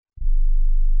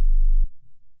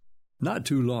Not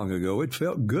too long ago, it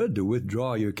felt good to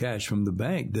withdraw your cash from the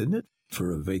bank, didn't it?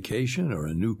 For a vacation or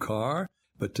a new car.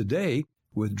 But today,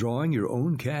 withdrawing your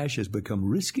own cash has become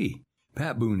risky.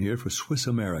 Pat Boone here for Swiss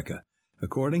America.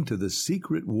 According to The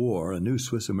Secret War, a new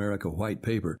Swiss America white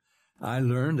paper, I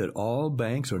learned that all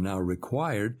banks are now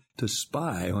required to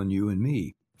spy on you and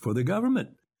me for the government,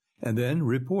 and then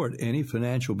report any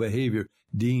financial behavior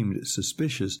deemed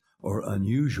suspicious or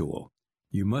unusual.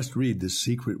 You must read The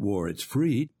Secret War. It's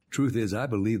free. Truth is, I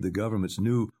believe the government's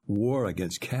new war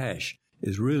against cash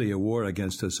is really a war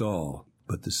against us all.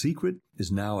 But the secret is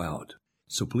now out.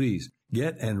 So please,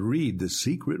 get and read The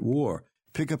Secret War.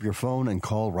 Pick up your phone and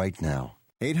call right now.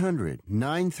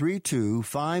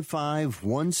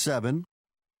 800-932-5517.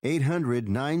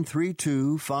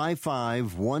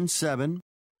 800-932-5517.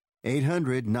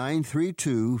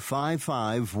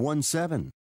 800-932-5517.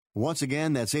 Once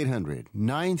again, that's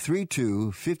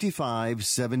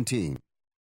 800-932-5517.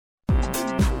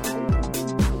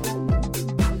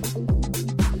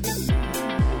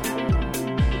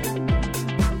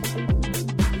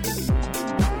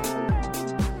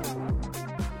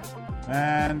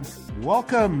 And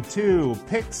welcome to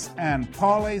Picks and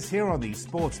Parlays here on the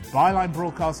Sports Byline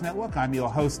Broadcast Network. I'm your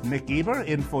host, Nick Eber,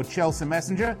 in for Chelsea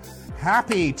Messenger.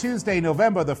 Happy Tuesday,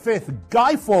 November the 5th,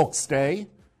 Guy Fawkes Day.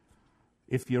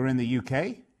 If you're in the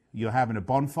UK, you're having a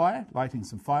bonfire, lighting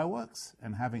some fireworks,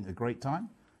 and having a great time,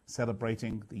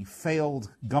 celebrating the failed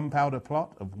gunpowder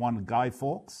plot of one Guy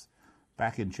Fawkes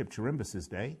back in Chip Chirimbus's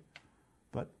day.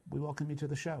 But we welcome you to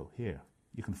the show here.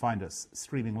 You can find us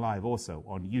streaming live also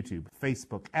on YouTube,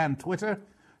 Facebook, and Twitter.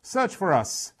 Search for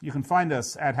us. You can find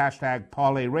us at hashtag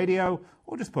Parlay Radio,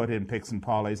 or just put in Picks and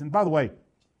Parlays. And by the way,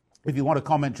 if you want to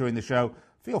comment during the show,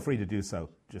 feel free to do so.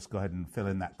 Just go ahead and fill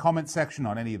in that comment section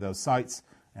on any of those sites,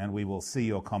 and we will see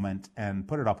your comment and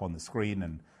put it up on the screen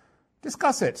and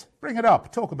discuss it, bring it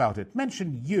up, talk about it.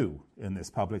 Mention you in this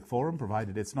public forum,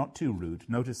 provided it's not too rude.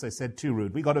 Notice I said too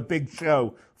rude. We got a big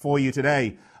show for you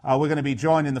today. We're going to be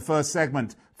joined in the first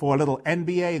segment for a little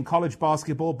NBA and college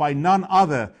basketball by none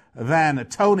other than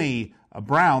Tony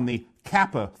Brown, the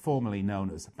Kappa, formerly known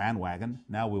as Bandwagon.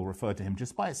 Now we'll refer to him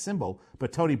just by a symbol.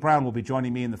 But Tony Brown will be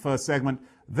joining me in the first segment.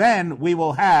 Then we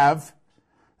will have,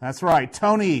 that's right,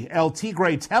 Tony El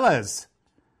Tigre Tellez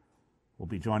will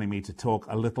be joining me to talk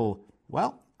a little,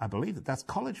 well, I believe that's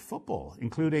college football,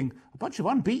 including a bunch of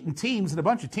unbeaten teams and a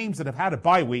bunch of teams that have had a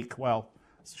bye week. Well,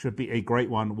 this should be a great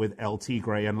one with El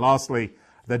Tigre. And lastly,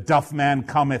 the Duff Man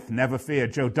cometh, never fear.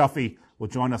 Joe Duffy will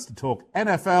join us to talk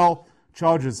NFL,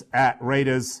 Chargers at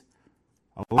Raiders,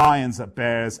 Lions at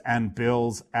Bears, and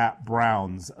Bills at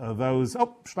Browns.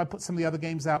 Should I put some of the other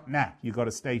games out? Nah, you got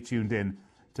to stay tuned in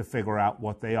to figure out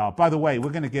what they are. By the way, we're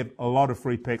going to give a lot of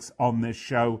free picks on this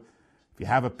show. If you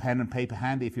have a pen and paper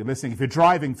handy, if you're listening, if you're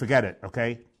driving, forget it,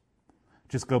 okay?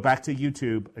 Just go back to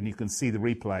YouTube and you can see the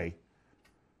replay.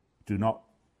 Do not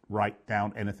write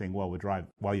down anything while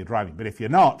you're driving. But if you're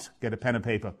not, get a pen and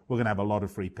paper. We're going to have a lot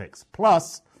of free picks.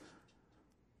 Plus,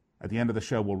 at the end of the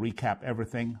show, we'll recap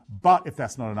everything. But if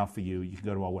that's not enough for you, you can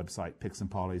go to our website,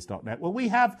 picksandparlays.net, where we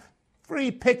have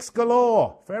free picks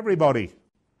galore for everybody.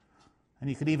 And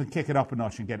you can even kick it up a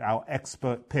notch and get our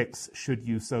expert picks, should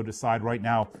you so decide. Right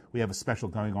now, we have a special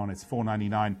going on. It's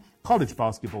 $4.99 college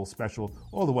basketball special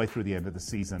all the way through the end of the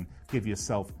season. Give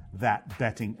yourself that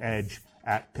betting edge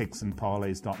at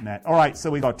picksandparlays.net. All right, so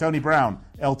we got Tony Brown,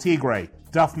 El Tigre,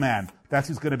 Duffman. That's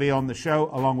who's going to be on the show,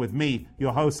 along with me,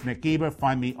 your host, Nick Geber.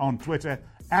 Find me on Twitter,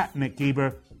 at Nick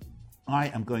Geber. I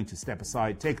am going to step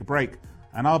aside, take a break,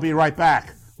 and I'll be right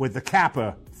back with the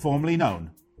Kappa, formerly known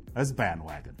as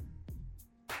Bandwagon.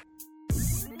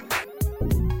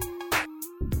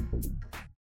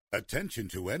 Attention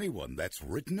to anyone that's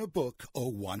written a book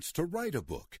or wants to write a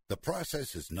book. The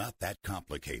process is not that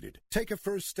complicated. Take a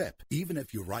first step. Even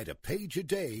if you write a page a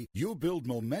day, you'll build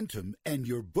momentum and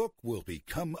your book will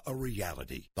become a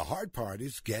reality. The hard part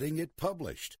is getting it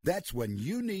published. That's when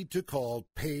you need to call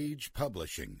Page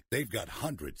Publishing. They've got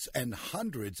hundreds and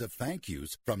hundreds of thank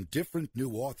yous from different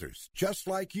new authors, just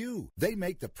like you. They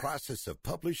make the process of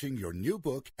publishing your new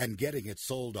book and getting it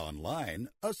sold online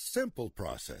a simple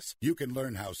process. You can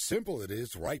learn how simple it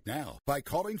is right now by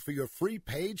calling for your free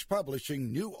Page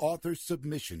Publishing New Author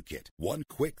Submission Kit. One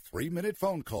quick 3-minute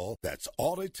phone call, that's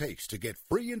all it takes to get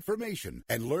free information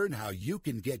and learn how you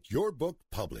can get your book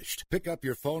published. Pick up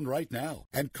your phone right now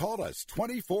and call us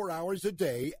 24 hours a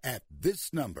day at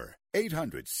this number.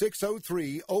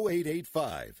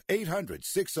 800-603-0885.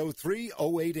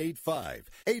 800-603-0885.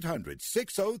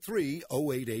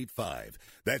 800-603-0885.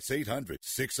 That's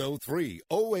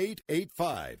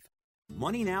 800-603-0885.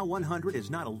 Money Now 100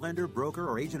 is not a lender, broker,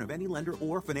 or agent of any lender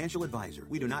or financial advisor.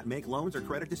 We do not make loans or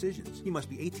credit decisions. You must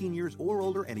be 18 years or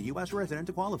older and a U.S. resident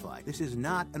to qualify. This is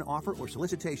not an offer or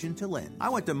solicitation to lend. I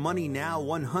went to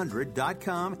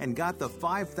MoneyNow100.com and got the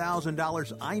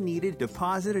 $5,000 I needed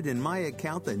deposited in my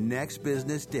account the next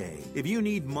business day. If you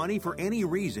need money for any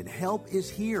reason, help is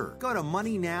here. Go to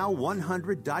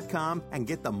MoneyNow100.com and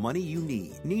get the money you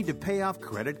need. Need to pay off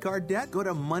credit card debt? Go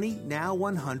to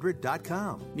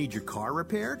MoneyNow100.com. Need your car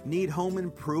repaired? Need home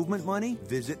improvement money?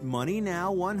 Visit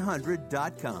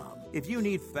MoneyNow100.com. If you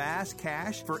need fast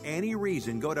cash for any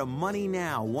reason, go to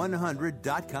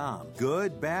MoneyNow100.com.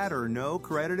 Good, bad, or no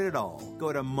credit at all.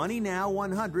 Go to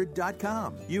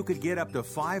MoneyNow100.com. You could get up to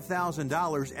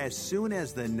 $5,000 as soon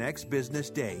as the next business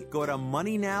day. Go to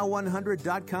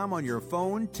MoneyNow100.com on your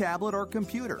phone, tablet, or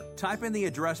computer. Type in the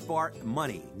address bar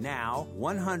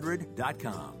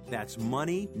MoneyNow100.com. That's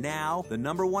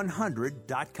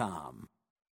MoneyNow100.com.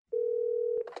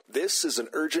 This is an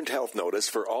urgent health notice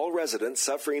for all residents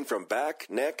suffering from back,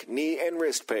 neck, knee, and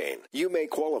wrist pain. You may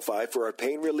qualify for a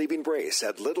pain-relieving brace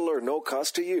at little or no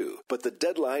cost to you, but the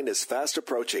deadline is fast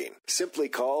approaching. Simply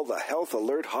call the Health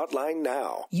Alert Hotline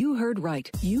now. You heard right.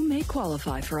 You may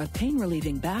qualify for a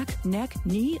pain-relieving back, neck,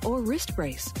 knee, or wrist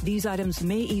brace. These items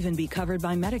may even be covered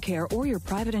by Medicare or your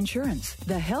private insurance.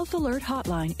 The Health Alert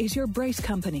Hotline is your brace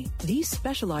company. These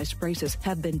specialized braces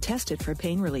have been tested for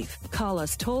pain relief. Call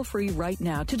us toll-free right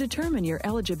now to determine your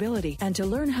eligibility and to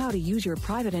learn how to use your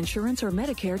private insurance or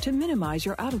Medicare to minimize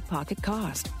your out-of-pocket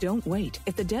cost. Don't wait.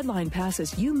 If the deadline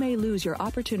passes, you may lose your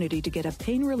opportunity to get a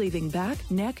pain-relieving back,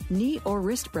 neck, knee, or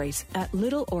wrist brace at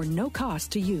little or no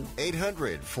cost to you.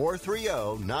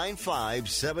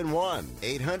 800-430-9571.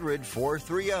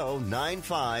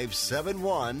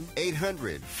 800-430-9571.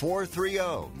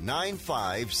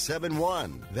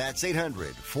 800-430-9571. That's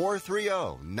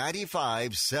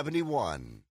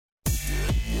 800-430-9571.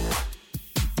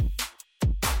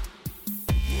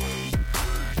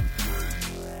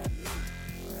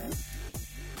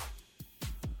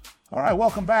 All right,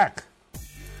 welcome back.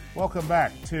 Welcome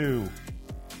back to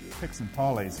Picks and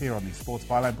Parlays here on the Sports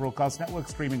Byline Broadcast Network,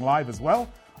 streaming live as well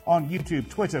on YouTube,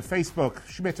 Twitter, Facebook,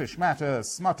 Schmitter, Schmatter,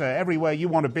 Smutter, everywhere you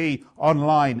want to be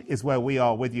online is where we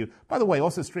are with you. By the way,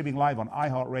 also streaming live on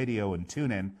iHeartRadio and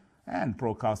TuneIn and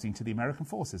broadcasting to the American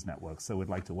Forces Network. So we'd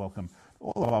like to welcome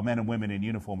all of our men and women in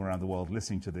uniform around the world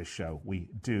listening to this show. We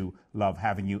do love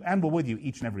having you, and we're with you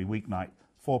each and every weeknight,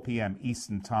 4 p.m.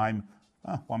 Eastern Time,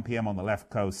 1 p.m. on the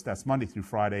left coast. That's Monday through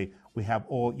Friday. We have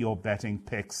all your betting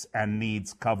picks and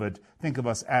needs covered. Think of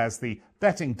us as the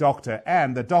betting doctor,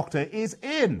 and the doctor is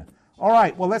in. All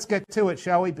right, well, let's get to it,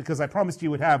 shall we? Because I promised you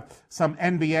would have some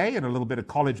NBA and a little bit of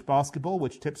college basketball,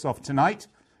 which tips off tonight.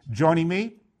 Joining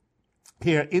me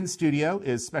here in studio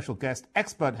is special guest,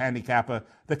 expert handicapper,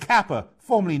 the Capper,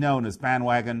 formerly known as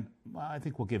Bandwagon. I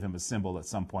think we'll give him a symbol at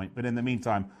some point. But in the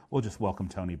meantime, we'll just welcome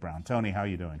Tony Brown. Tony, how are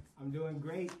you doing? I'm doing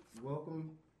great. Welcome.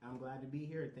 I'm glad to be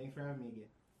here. Thanks for having me again.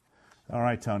 All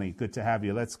right, Tony. Good to have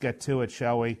you. Let's get to it,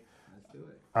 shall we? Let's do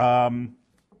it.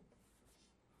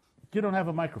 You don't have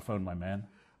a microphone, my man.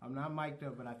 I'm not mic'd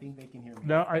up, but I think they can hear me.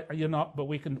 No, you're not, but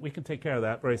we can take care of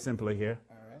that very simply here.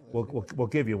 All right. We'll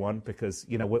give you one because,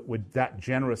 you know, we're that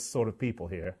generous sort of people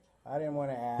here. I didn't want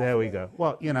to ask. There we go.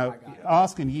 Well, you know,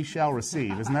 ask and ye shall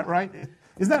receive. Isn't that right?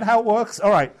 Isn't that how it works?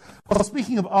 All right. Well,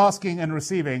 speaking of asking and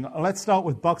receiving, let's start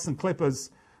with Bucks and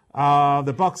Clippers.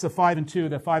 The Bucks are 5-2.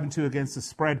 They're 5-2 against the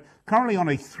spread. Currently on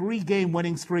a 3-game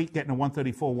winning streak, getting a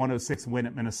 134-106 win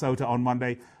at Minnesota on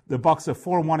Monday. The Bucks are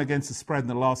 4-1 against the spread in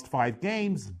the last 5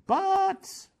 games, but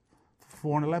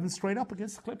 4-11 straight up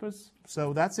against the Clippers.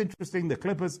 So that's interesting. The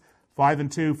Clippers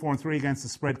 5-2, 4-3 against the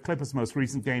spread. Clippers' most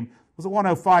recent game was a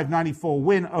 105-94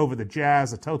 win over the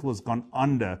Jazz. The total has gone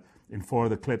under in 4 of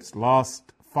the Clips'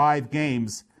 last 5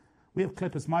 games. We have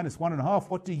Clippers minus 1.5.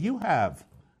 What do you have?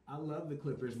 I love the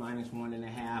Clippers minus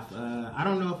 1.5. I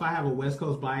don't know if I have a West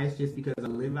Coast bias just because I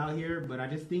live out here, but I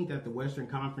just think that the Western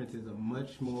Conference is a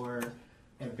much more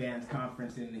advanced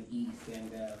conference in the East.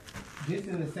 And just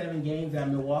in the 7 games that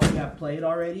Milwaukee have played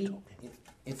already,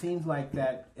 it seems like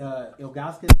that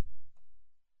Ilgauskas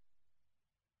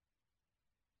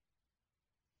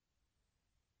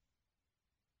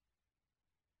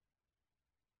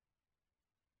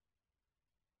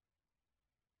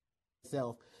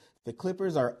the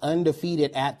Clippers are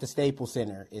undefeated at the Staples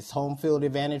Center. It's home field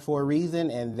advantage for a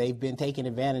reason, and they've been taking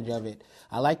advantage of it.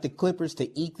 I like the Clippers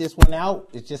to eke this one out.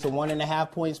 It's just a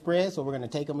 1.5-point spread, so we're going to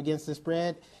take them against the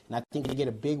spread, and I think they get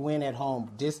a big win at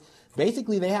home. Just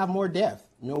basically, they have more depth.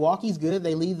 Milwaukee's good.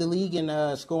 They lead the league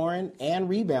in scoring and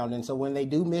rebounding, so when they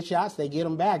do miss shots, they get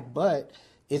them back. But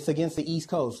It's against the East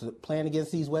Coast. Playing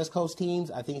against these West Coast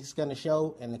teams, I think it's going to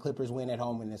show, and the Clippers win at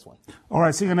home in this one. All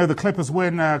right, so you're going to know the Clippers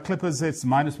win. Clippers, it's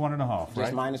 -1.5, right?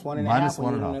 Just -1.5.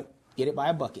 -1.5. Get it by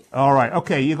a bucket. All right,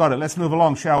 okay, you got it. Let's move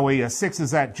along, shall we?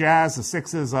 Sixers at Jazz. The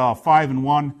Sixers are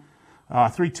 5-1,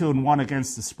 3-2-1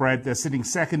 against the spread. They're sitting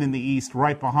second in the East,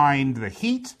 right behind the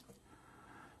Heat.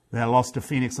 Their loss to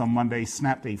Phoenix on Monday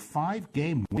snapped a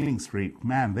 5-game winning streak.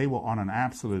 Man, they were on an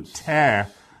absolute tear.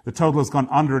 The total has gone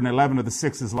under in 11 of the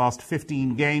Sixers' last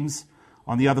 15 games.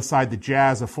 On the other side, the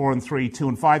Jazz are 4-3,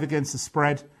 2-5 against the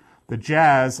spread. The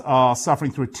Jazz are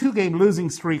suffering through a 2-game losing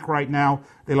streak right now.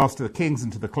 They lost to the Kings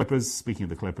and to the Clippers. Speaking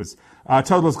of the Clippers,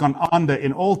 total has gone under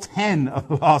in all 10 of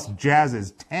the last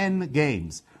Jazz's 10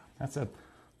 games. That's a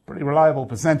pretty reliable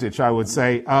percentage, I would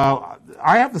say.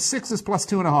 I have the Sixers plus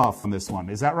 2.5 on this one.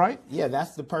 Is that right? Yeah,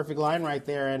 that's the perfect line right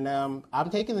there. And I'm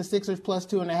taking the Sixers plus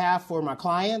 2.5 for my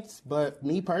clients. But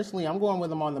me personally, I'm going with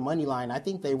them on the money line. I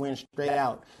think they win straight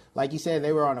out. Like you said,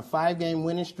 they were on a 5-game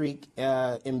winning streak.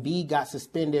 Embiid got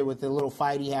suspended with the little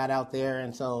fight he had out there.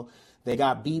 And so they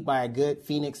got beat by a good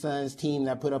Phoenix Suns team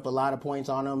that put up a lot of points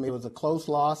on them. It was a close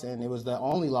loss, and it was the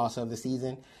only loss of the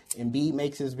season. Embiid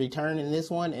makes his return in this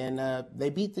one, and they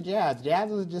beat the Jazz.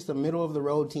 Jazz is just a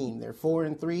middle-of-the-road team. They're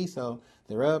 4-3, so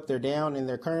they're up, they're down, and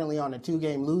they're currently on a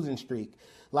 2-game losing streak.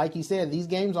 Like you said, these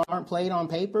games aren't played on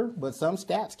paper, but some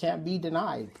stats can't be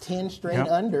denied. 10 straight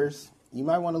unders. You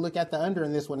might want to look at the under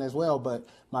in this one as well, but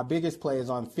my biggest play is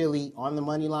on Philly on the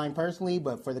money line personally.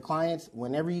 But for the clients,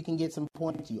 whenever you can get some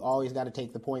points, you always got to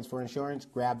take the points for insurance.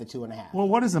 Grab the 2.5. Well,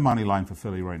 what is the money line for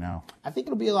Philly right now? I think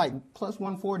it'll be like plus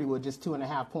 140 with just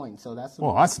 2.5 points. So that's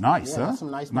that's nice. Yeah, that's some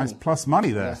nice money. Nice plus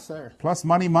money there. Yes, sir. Plus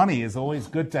money is always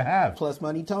good to have. Plus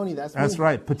money, Tony. That's me.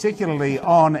 Right. Particularly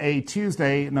on a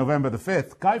Tuesday, November the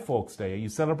 5th, Guy Fawkes Day. Are you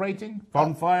celebrating?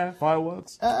 Bonfire,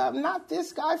 fireworks? Not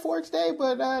this Guy Fawkes Day,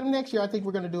 but next year I think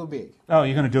we're going to do it big. Oh,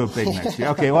 you're going to do it big next year.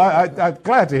 Okay, well, I'm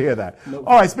glad to hear that.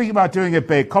 All right, speaking about doing it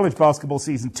big, college basketball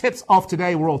season tips off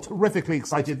today. We're all terrifically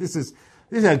excited. This is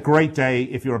a great day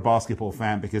if you're a basketball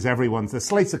fan because the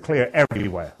slates are clear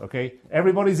everywhere, okay?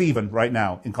 Everybody's even right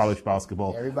now in college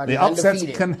basketball. Everybody's the upsets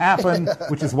undefeated. can happen,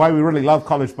 which is why we really love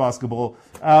college basketball.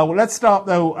 Well, let's start,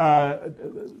 though,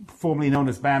 formerly known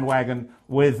as Bandwagon,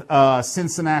 with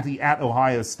Cincinnati at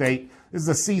Ohio State. This is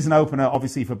a season opener,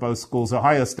 obviously, for both schools.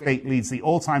 Ohio State leads the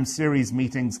all-time series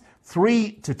meetings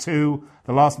 3-2.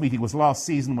 The last meeting was last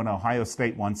season when Ohio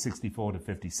State won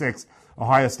 64-56.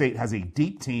 Ohio State has a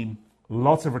deep team,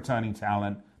 lots of returning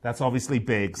talent. That's obviously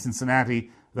big.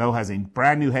 Cincinnati, though, has a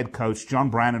brand new head coach, John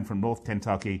Brannon from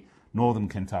Northern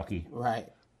Kentucky. Right.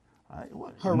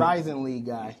 Horizon League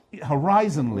guy.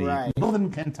 Horizon League, right. Northern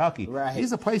Kentucky. Right.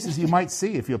 These are places you might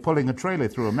see if you're pulling a trailer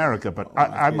through America, but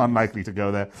I'm unlikely to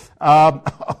go there.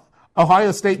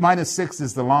 Ohio State -6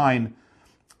 is the line.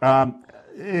 What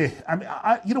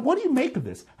do you make of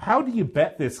this? How do you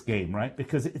bet this game, right?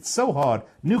 Because it's so hard.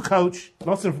 New coach,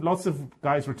 lots of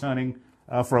guys returning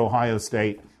for Ohio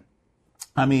State.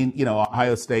 I mean,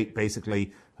 Ohio State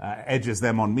basically edges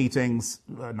them on meetings.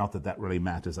 Not that really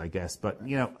matters, I guess. But,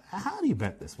 how do you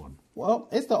bet this one? Well,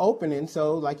 it's the opening.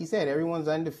 So, like you said, everyone's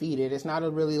undefeated. It's not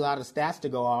a really lot of stats to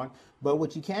go on. But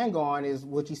what you can go on is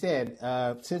what you said.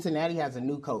 Cincinnati has a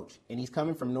new coach, and he's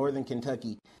coming from Northern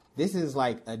Kentucky. This is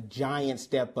like a giant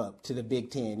step up to the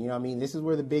Big Ten. You know what I mean? This is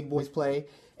where the big boys play.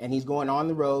 And he's going on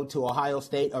the road to Ohio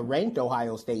State, a ranked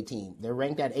Ohio State team. They're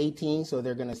ranked at 18, so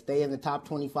they're going to stay in the top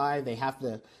 25. They have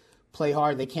to play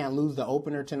hard. They can't lose the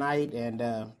opener tonight, and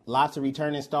lots of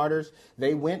returning starters.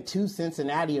 They went to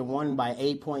Cincinnati and won by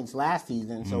 8 points last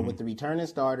season. So with the returning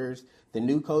starters, the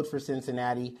new coach for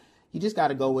Cincinnati, you just got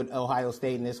to go with Ohio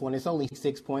State in this one. It's only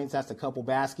 6 points. That's a couple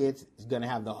baskets. It's going to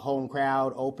have the home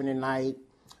crowd opening night.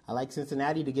 I like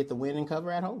Cincinnati to get the win and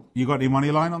cover at home. You got any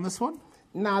money line on this one?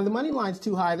 Nah, the money line's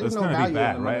too high. There's no value in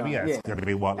the money right? line. Yeah, it's going to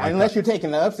be what? Like unless you're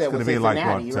taking the upset with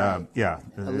Cincinnati, it's right?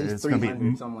 At least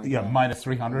 300, something like that. minus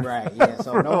 300. Right. Yeah.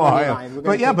 So no money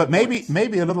line. But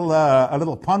maybe a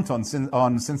little punt on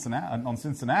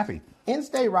Cincinnati.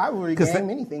 In-state rivalry game,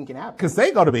 anything can happen. Because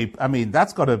they got to be. I mean,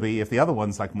 that's got to be. If the other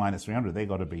one's like minus 300, they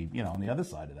got to be. On the other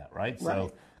side of that, right?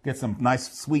 So get some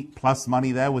nice, sweet plus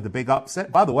money there with the big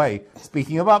upset. By the way,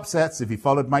 speaking of upsets, if you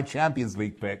followed my Champions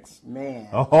League picks,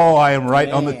 I am right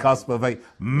on the cusp of a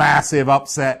massive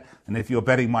upset. And if you're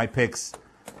betting my picks,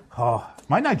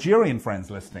 my Nigerian friends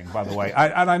listening, by the way,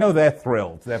 and I know they're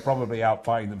thrilled. They're probably out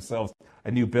buying themselves a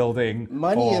new building.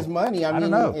 Money is money. I mean, don't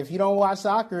know. If you don't watch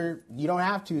soccer, you don't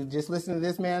have to. Just listen to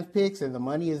this man's picks, and the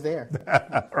money is there.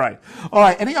 Right. All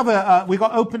right. Any other? We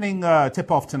got opening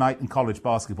tip-off tonight in college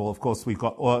basketball. Of course, we've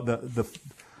got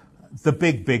the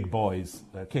big boys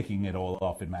kicking it all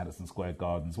off in Madison Square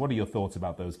Gardens. What are your thoughts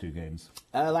about those two games?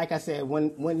 Like I said,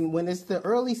 when it's the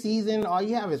early season, all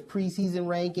you have is preseason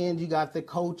rankings. You got the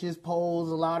coaches polls,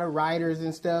 a lot of writers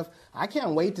and stuff. I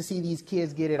can't wait to see these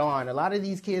kids get it on. A lot of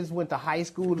these kids went to high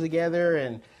school together,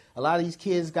 and a lot of these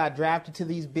kids got drafted to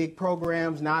these big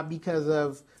programs not because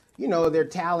of their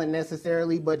talent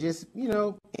necessarily, but just,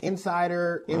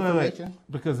 insider information. Wait.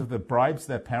 Because of the bribes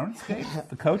their parents gave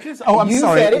the coaches? Oh, I'm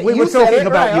sorry. We were talking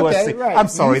about USC. Okay, right. I'm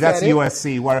sorry, that's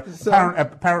USC, where So,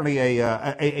 apparently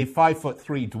a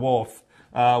 5'3" dwarf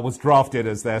was drafted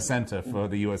as their center for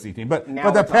the USC team. But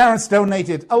their parents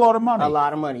donated a lot of money. A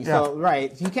lot of money. Yeah. So,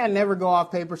 right. You can never go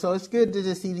off paper. So it's good to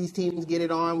just see these teams get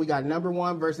it on. We got number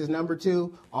 1 versus number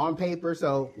 2 on paper.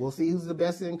 So we'll see who's the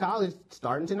best in college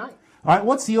starting tonight. All right,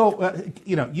 what's your,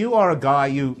 you are a guy,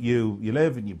 you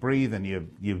live and you breathe and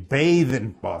you bathe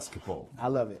in basketball. I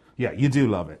love it. Yeah, you do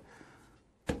love it.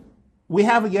 We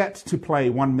have yet to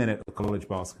play 1 minute of college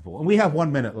basketball, and we have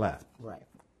 1 minute left. Right.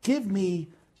 Give me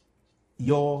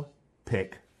your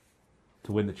pick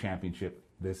to win the championship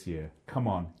this year. Come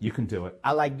on, you can do it.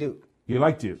 I like Duke. You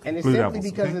like Duke. And it's Blue simply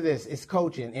Devils, because okay? of this. It's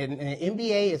coaching. And in the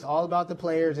NBA, it's all about the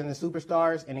players and the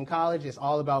superstars. And in college, it's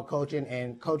all about coaching.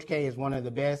 And Coach K is one of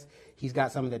the best. He's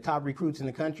got some of the top recruits in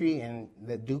the country, and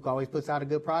the Duke always puts out a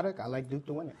good product. I like Duke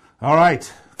to win it. All right.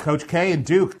 Coach K and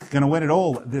Duke going to win it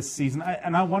all this season.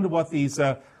 And I wonder what these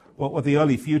what the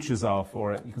early futures are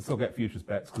for it. You can still get futures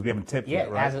bets because we haven't tipped yet,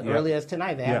 right? As early as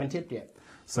tonight. They haven't tipped yet.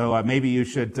 So maybe you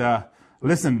should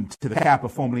listen to the Kappa,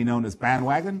 formerly known as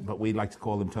Bandwagon, but we'd like to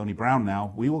call him Tony Brown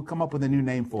now. We will come up with a new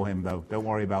name for him, though. Don't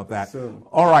worry about that. Soon.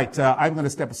 All right, I'm going to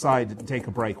step aside and take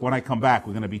a break. When I come back,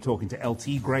 we're going to be talking to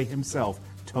LT Gray himself,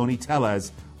 Tony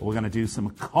Tellez. We're going to do some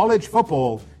college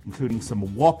football, including some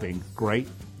whopping great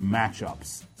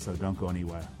matchups. So don't go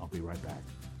anywhere. I'll be right back.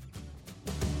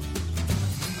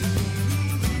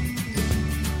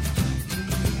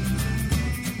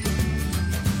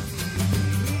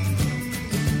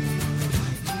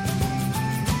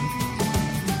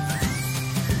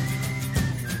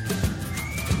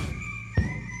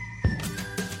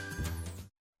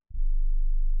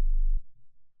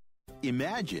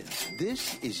 Imagine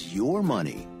this is your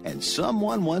money and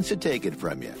someone wants to take it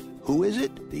from you. Who is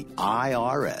it? The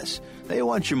IRS. They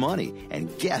want your money,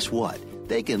 and guess what?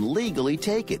 They can legally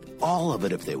take it, all of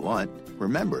it if they want.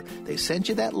 Remember, they sent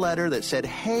you that letter that said,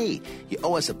 hey, you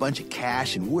owe us a bunch of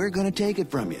cash and we're going to take it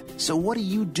from you. So what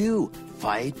do?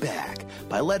 Fight back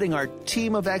by letting our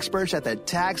team of experts at the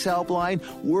Tax Helpline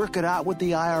work it out with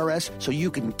the IRS so you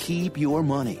can keep your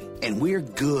money. And we're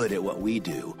good at what we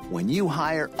do. When you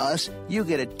hire us, you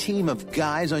get a team of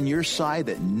guys on your side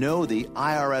that know the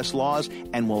IRS laws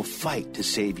and will fight to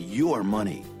save your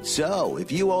money. So,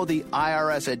 if you owe the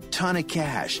IRS a ton of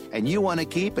cash and you want to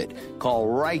keep it, call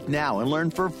right now and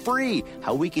learn for free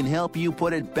how we can help you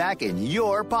put it back in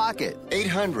your pocket.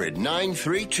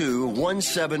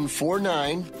 800-932-1749.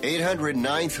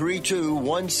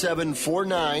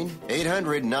 800-932-1749.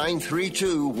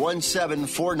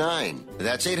 800-932-1749.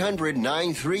 That's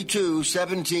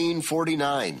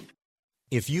 800-932-1749.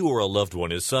 If you or a loved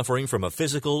one is suffering from a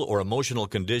physical or emotional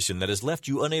condition that has left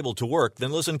you unable to work,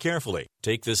 then listen carefully.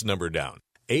 Take this number down,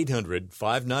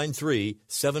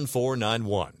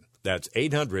 800-593-7491. That's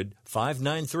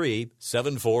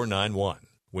 800-593-7491.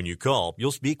 When you call,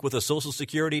 you'll speak with a Social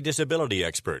Security disability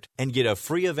expert and get a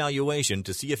free evaluation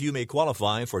to see if you may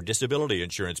qualify for disability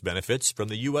insurance benefits from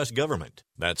the U.S. government.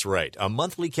 That's right, a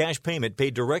monthly cash payment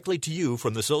paid directly to you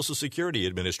from the Social Security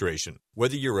Administration.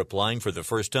 Whether you're applying for the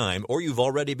first time or you've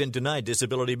already been denied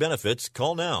disability benefits,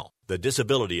 call now. The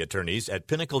disability attorneys at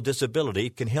Pinnacle Disability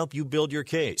can help you build your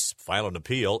case, file an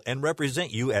appeal, and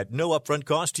represent you at no upfront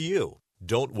cost to you.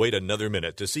 Don't wait another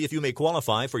minute to see if you may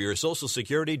qualify for your Social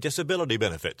Security disability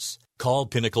benefits. Call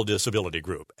Pinnacle Disability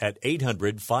Group at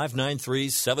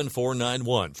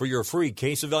 800-593-7491 for your free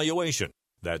case evaluation.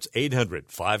 That's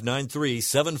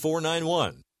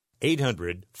 800-593-7491.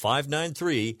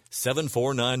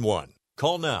 800-593-7491.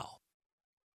 Call now.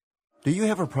 Do you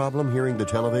have a problem hearing the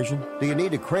television? Do you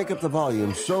need to crank up the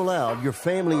volume so loud your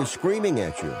family is screaming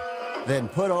at you? Then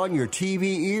put on your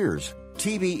TV ears.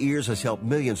 TV Ears has helped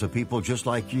millions of people just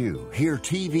like you hear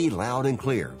TV loud and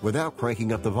clear without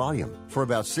cranking up the volume. For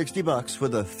about $60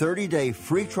 with a 30-day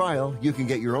free trial, you can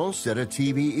get your own set of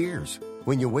TV Ears.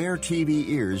 When you wear TV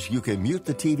Ears, you can mute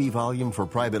the TV volume for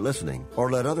private listening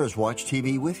or let others watch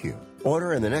TV with you.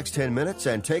 Order in the next 10 minutes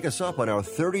and take us up on our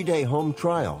 30-day home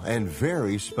trial and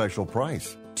very special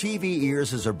price. TV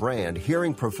Ears is a brand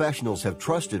hearing professionals have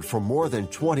trusted for more than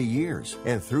 20 years.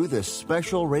 And through this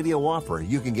special radio offer,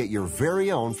 you can get your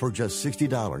very own for just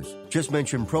 $60. Just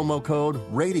mention promo code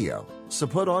RADIO. So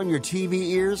put on your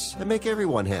TV ears and make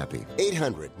everyone happy.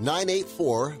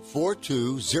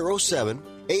 800-984-4207.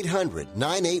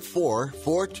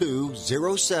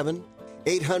 800-984-4207.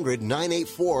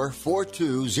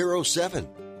 800-984-4207.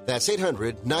 That's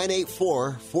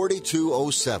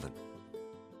 800-984-4207.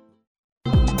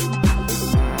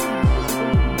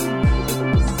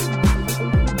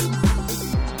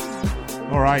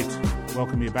 All right,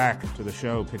 welcome you back to the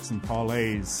show, Picks and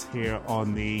Parlays, here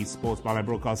on the Sports Byline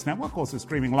Broadcast Network, also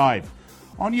streaming live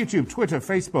on YouTube, Twitter,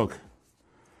 Facebook,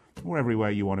 or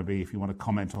everywhere you want to be if you want to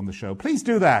comment on the show. Please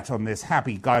do that on this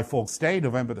happy Guy Fawkes Day,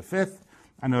 November the 5th.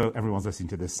 I know everyone's listening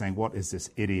to this saying, what is this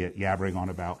idiot yabbering on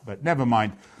about? But never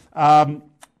mind. I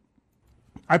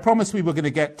promised we were going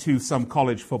to get to some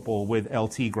college football with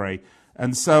LT Gray.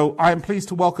 And so I am pleased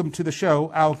to welcome to the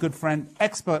show our good friend,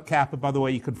 Expert Capper. By the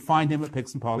way, you can find him at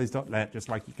picksandparlays.net, just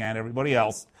like you can everybody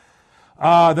else.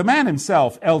 The man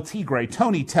himself, LT Gray,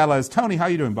 Tony Tellers. Tony, how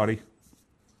you doing, buddy?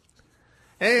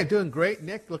 Hey, I'm doing great,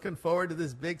 Nick. Looking forward to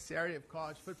this big Saturday of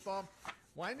college football.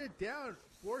 Winding it down.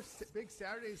 4 big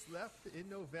Saturdays left in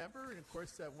November. And, of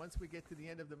course, once we get to the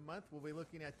end of the month, we'll be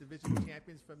looking at division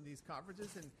champions from these conferences,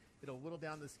 and it'll whittle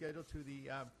down the schedule to the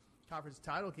conference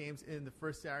title games in the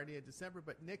first Saturday of December.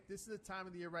 But, Nick, this is the time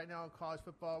of the year right now in college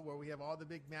football where we have all the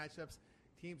big matchups.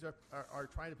 Teams are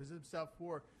trying to position themselves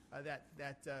for that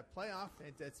playoff,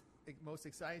 and that's the most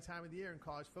exciting time of the year in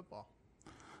college football.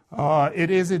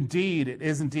 It is indeed. It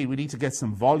is indeed. We need to get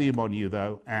some volume on you,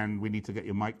 though, and we need to get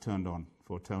your mic turned on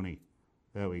for Tony.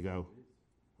 There we go.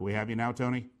 We have you now,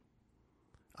 Tony?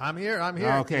 I'm here.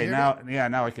 Okay,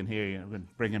 now I can hear you. I'm going to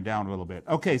bring him down a little bit.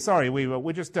 Okay, sorry,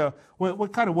 we're just we're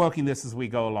kind of working this as we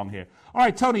go along here. All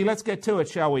right, Tony, let's get to it,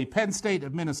 shall we? Penn State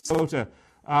of Minnesota.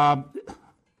 What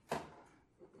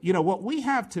we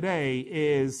have today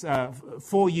is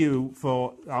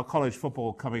for our college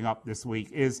football coming up this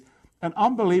week is an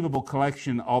unbelievable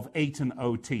collection of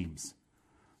 8-0 teams.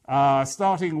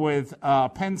 Starting with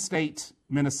Penn State,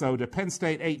 Minnesota. Penn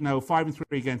State 8-0, 5-3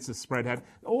 against the spread.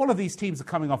 All of these teams are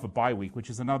coming off a bye week, which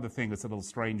is another thing that's a little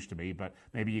strange to me, but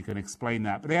maybe you can explain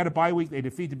that. But they had a bye week. They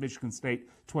defeated Michigan State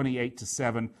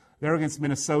 28-7. They're against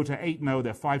Minnesota 8-0.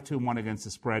 They're 5-2-1 against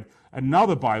the spread.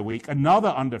 Another bye week, another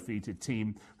undefeated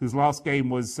team whose last game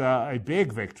was a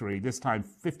big victory, this time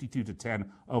 52-10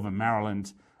 over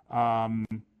Maryland.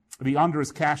 The under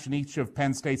is cashed in each of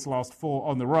Penn State's last 4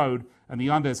 on the road, and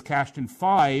the under is cashed in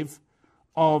 5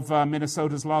 of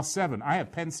Minnesota's last 7. I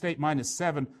have Penn State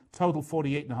 -7, total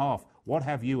 48.5. What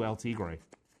have you, LT Gray?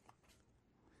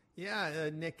 Yeah,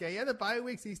 Nick. The bye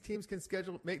weeks, these teams can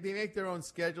they make their own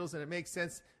schedules, and it makes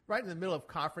sense right in the middle of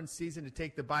conference season to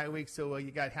take the bye week. So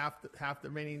you got half the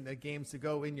remaining games to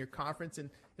go in your conference, and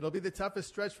it'll be the toughest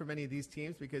stretch for many of these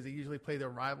teams because they usually play their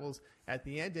rivals at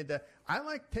the end. And I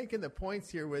like taking the points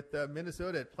here with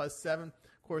Minnesota at +7.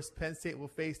 Of course, Penn State will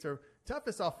face their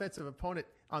toughest offensive opponent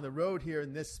on the road here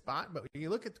in this spot. But when you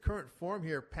look at the current form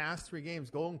here, past 3 games,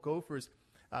 Golden Gophers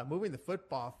moving the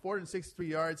football, 463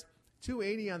 yards,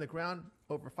 280 on the ground,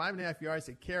 over 5.5 yards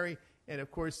to carry. And,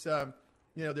 of course,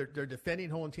 they're defending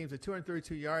home teams at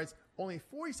 232 yards, only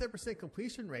 47%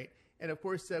 completion rate. And, of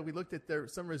course, we looked at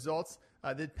some results.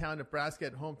 Did pound Nebraska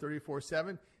at home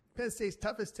 34-7. Penn State's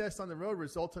toughest test on the road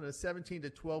resulted in a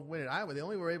 17-12 win at Iowa. They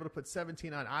only were able to put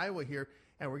 17 on Iowa here,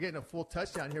 and we're getting a full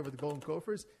touchdown here with the Golden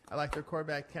Gophers. I like their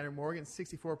quarterback, Tanner Morgan,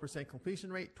 64%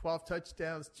 completion rate, 12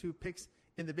 touchdowns, 2 picks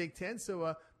in the Big Ten.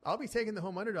 So I'll be taking the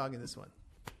home underdog in this one.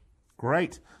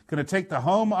 Great. Going to take the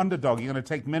home underdog. You're going to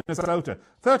take Minnesota,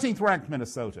 13th ranked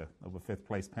Minnesota over 5th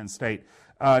place Penn State.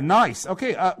 Nice.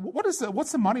 Okay. What's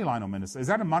the money line on Minnesota? Is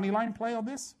that a money line play on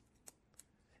this?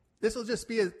 This will just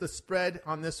be the spread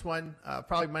on this one.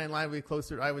 Probably money line will be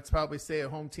closer. I would probably say a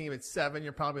home team at 7.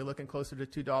 You're probably looking closer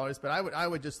to $2. But I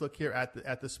would just look here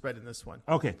at the spread in this one.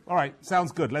 Okay. All right.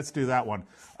 Sounds good. Let's do that one.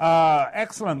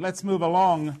 Excellent. Let's move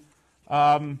along.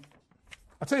 I'll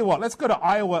tell you what. Let's go to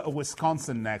Iowa or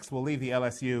Wisconsin next. We'll leave the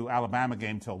LSU-Alabama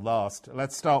game till last.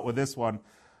 Let's start with this one.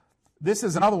 This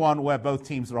is another one where both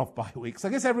teams are off bye weeks. I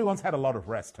guess everyone's had a lot of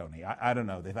rest, Tony. I don't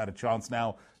know. They've had a chance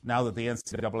now that the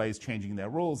NCAA is changing their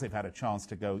rules. They've had a chance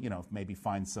to go, maybe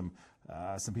find some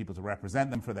some people to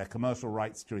represent them for their commercial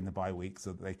rights during the bye week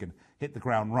so that they can hit the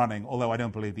ground running, although I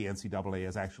don't believe the NCAA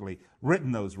has actually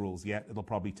written those rules yet. It'll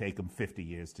probably take them 50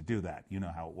 years to do that. You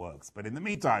know how it works. But in the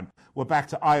meantime, we're back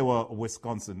to Iowa or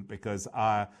Wisconsin because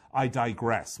I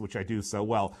digress, which I do so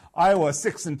well. Iowa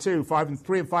 6-2,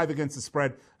 3-5 against the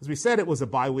spread. As we said, it was a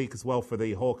bye week as well for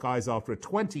the Hawkeyes after a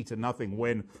 20-0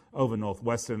 win over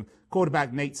Northwestern.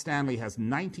 Quarterback Nate Stanley has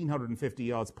 1,950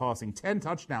 yards passing, 10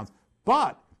 touchdowns,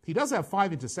 but he does have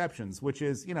 5 interceptions, which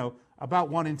is, about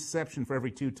 1 interception for every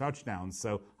 2 touchdowns.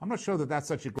 So I'm not sure that that's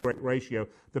such a great ratio.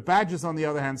 The Badgers, on the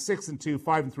other hand, 6-2,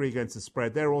 5-3 against the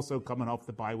spread. They're also coming off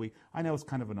the bye week. I know it's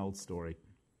kind of an old story.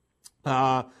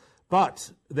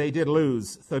 But they did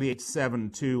lose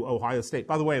 38-7 to Ohio State.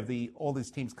 By the way, of all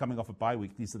these teams coming off a bye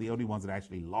week, these are the only ones that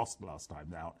actually lost last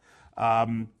time out.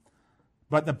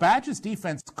 But the Badgers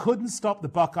defense couldn't stop the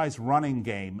Buckeyes running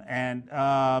game. And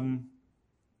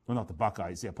well, not the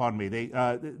Buckeyes. Yeah, pardon me.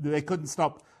 They couldn't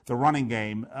stop the running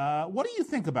game. What do you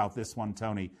think about this one,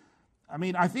 Tony? I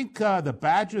mean, I think the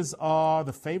Badgers are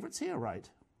the favorites here, right?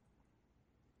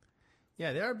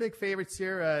 Yeah, they are big favorites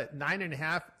here.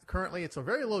 9.5. Currently, it's a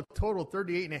very low total,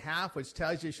 38.5, which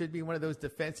tells you it should be one of those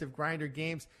defensive grinder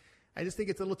games. I just think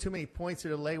it's a little too many points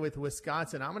here to lay with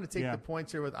Wisconsin. I'm going to take the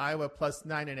points here with Iowa plus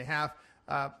 9.5.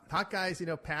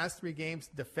 Hawkeyes, past 3 games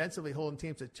defensively holding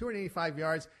teams at 285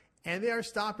 yards. And they are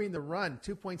stopping the run,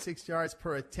 2.6 yards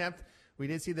per attempt. We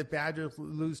did see the Badgers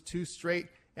lose 2 straight.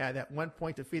 That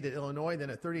 1-point defeat at Illinois,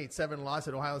 then a 38-7 loss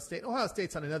at Ohio State. Ohio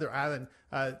State's on another island,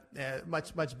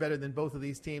 much better than both of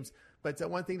these teams. But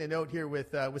one thing to note here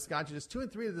with Wisconsin, just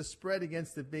 2-3 of the spread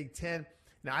against the Big Ten.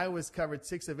 Now, Iowa's covered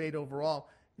 6 of 8 overall.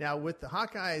 Now, with the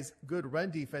Hawkeyes' good run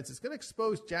defense, it's going to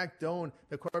expose Jack Doan,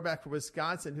 the quarterback for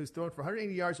Wisconsin, who's thrown for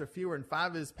 180 yards or fewer in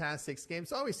 5 of his past 6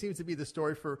 games. It always seems to be the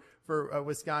story for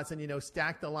Wisconsin.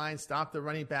 Stack the line, stop the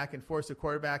running back, and force the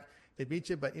quarterback to beat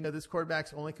you. But, this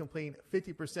quarterback's only completing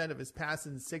 50% of his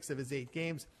passes in 6 of his 8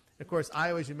 games. Of course,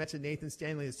 Iowa, as you mentioned, Nathan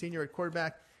Stanley, the senior at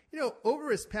quarterback. Over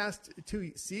his past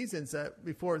 2 seasons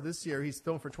before this year, he's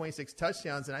thrown for 26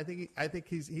 touchdowns, and I think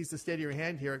he's the steadier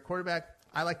hand here at quarterback.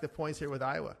 I like the points here with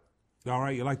Iowa. All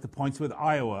right, you like the points with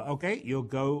Iowa. Okay, you'll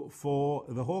go for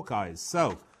the Hawkeyes.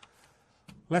 So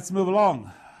let's move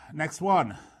along. Next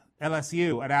one,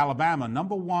 LSU at Alabama,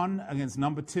 number 1 against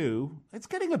number 2. It's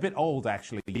getting a bit old,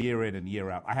 actually, year in and year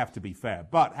out. I have to be fair.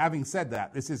 But having said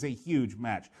that, this is a huge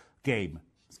game.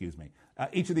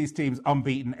 Each of these teams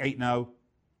unbeaten, 8-0.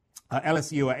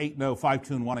 LSU are 8-0,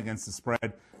 5-2-1 against the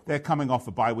spread. They're coming off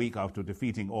a bye week after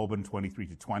defeating Auburn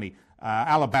 23-20.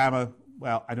 Alabama,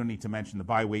 well, I don't need to mention the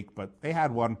bye week, but they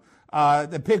had one.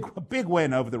 The big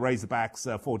win over the Razorbacks,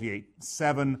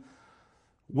 48-7.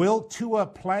 Will Tua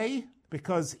play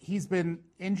because he's been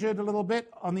injured a little bit?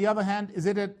 On the other hand, is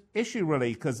it an issue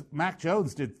really? Because Mac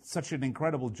Jones did such an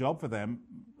incredible job for them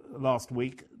last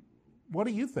week. What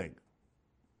do you think?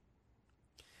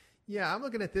 Yeah, I'm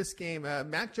looking at this game.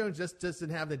 Mac Jones just doesn't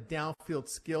have the downfield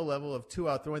skill level of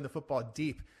Tua throwing the football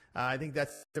deep. I think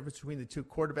that's the difference between the 2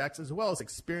 quarterbacks, as well as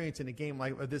experience in a game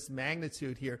like of this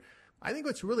magnitude here. I think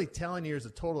what's really telling you is the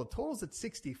total. The total's at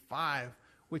 65,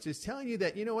 which is telling you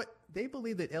that, they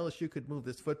believe that LSU could move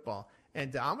this football.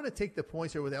 And I'm going to take the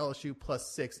points here with LSU plus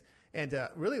 6. And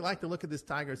really like to look at this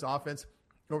Tigers offense.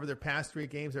 Over their past 3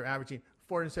 games, they're averaging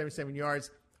 477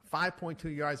 yards,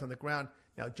 5.2 yards on the ground.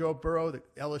 Now, Joe Burrow, the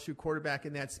LSU quarterback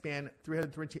in that span,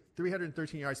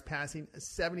 313 yards passing,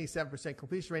 77%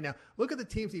 completion rate. Now, look at the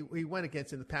teams he went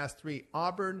against in the past 3.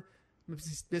 Auburn,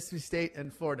 Mississippi State,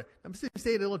 and Florida. Now, Mississippi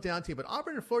State a little down team, but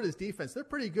Auburn and Florida's defense, they're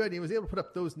pretty good. And he was able to put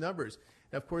up those numbers.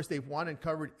 Now, of course, they've won and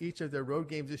covered each of their road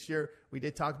games this year. We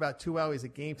did talk about Tua as a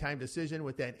game-time decision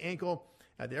with that ankle.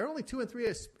 They're only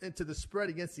 2-3 into the spread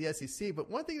against the SEC. But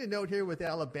one thing to note here with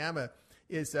Alabama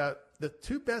is the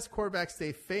 2 best quarterbacks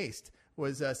they faced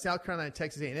was South Carolina and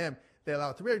Texas A&M. They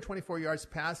allowed 324 yards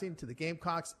passing to the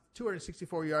Gamecocks,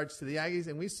 264 yards to the Aggies.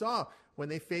 And we saw when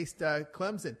they faced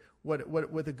Clemson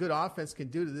what a good offense can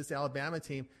do to this Alabama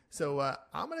team. So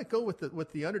I'm going to go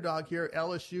with the underdog here,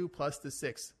 LSU plus the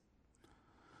 6.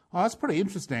 Well, that's pretty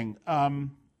interesting.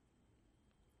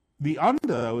 The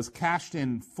under was cashed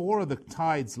in 4 of the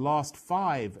Tide's last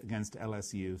 5 against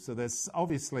LSU. So there's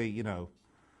obviously, a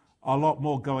lot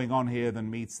more going on here than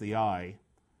meets the eye.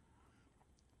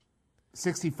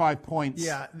 65 points.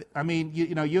 Yeah. I mean,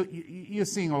 you're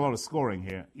seeing a lot of scoring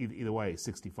here. Either way,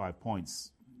 65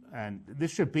 points. And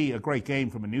this should be a great game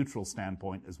from a neutral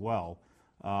standpoint as well,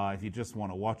 if you just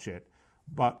want to watch it.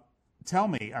 But tell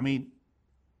me, I mean,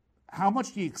 how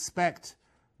much do you expect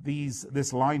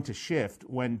this line to shift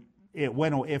when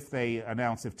or if they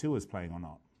announce if Tua is playing or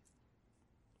not?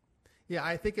 Yeah,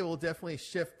 I think it will definitely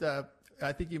shift.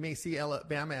 I think you may see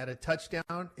Alabama at a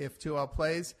touchdown if Tua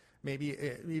plays, maybe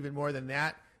even more than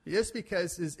that. Just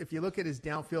because if you look at his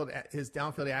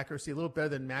downfield accuracy, a little better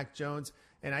than Mac Jones,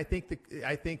 and I think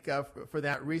for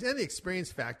that reason, and the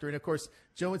experience factor, and of course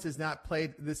Jones has not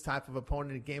played this type of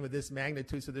opponent in a game of this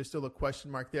magnitude, so there's still a question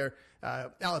mark there.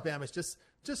 Alabama is just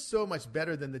so much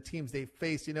better than the teams they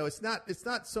faced. It's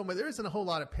not so much. There isn't a whole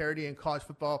lot of parity in college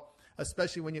football,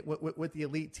 especially when with the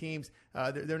elite teams.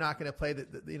 They're not going to play.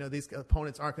 These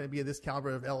opponents aren't going to be of this caliber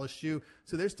of LSU.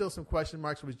 So there's still some question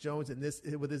marks with Jones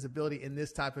with his ability in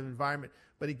this type of environment.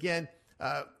 But again,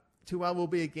 Tua will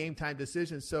be a game time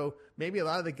decision. So maybe a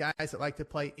lot of the guys that like to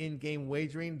play in-game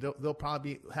wagering, they'll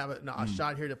probably have a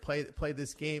shot here to play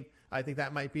this game. I think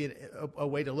that might be a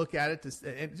way to look at it,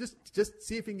 and just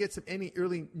see if you can get any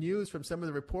early news from some of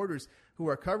the reporters who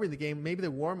are covering the game. Maybe the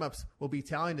warm-ups will be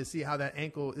telling to see how that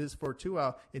ankle is for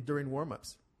Tua during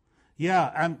warm-ups.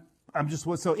 Yeah,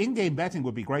 so in-game betting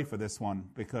would be great for this one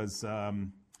because,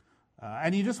 and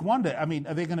you just wonder. I mean,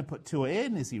 are they going to put Tua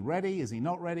in? Is he ready? Is he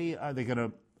not ready? Are they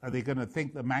going to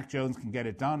think that Mac Jones can get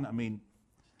it done? I mean,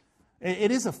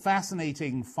 it is a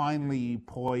fascinating, finely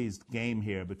poised game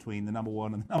here between the number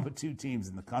 1 and the number 2 teams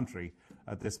in the country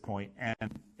at this point,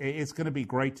 and it's going to be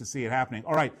great to see it happening.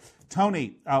 All right,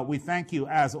 Tony, we thank you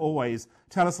as always.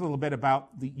 Tell us a little bit about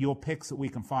your picks that we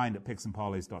can find at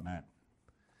picksandparlays.net.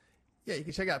 Yeah, you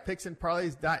can check out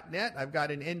picksandparlays.net. I've got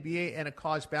an NBA and a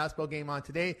college basketball game on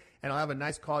today, and I'll have a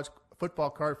nice college football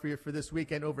card for you for this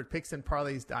weekend over at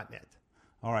picksandparlays.net.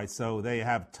 All right, so there you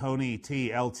have Tony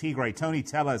T. El Tigre. Tony,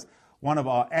 tell us, one of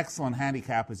our excellent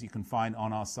handicappers you can find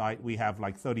on our site. We have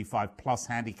like 35-plus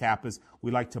handicappers. We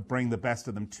like to bring the best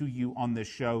of them to you on this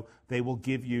show. They will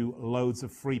give you loads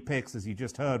of free picks. As you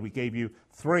just heard, we gave you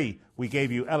 3. We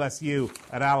gave you LSU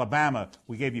at Alabama.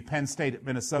 We gave you Penn State at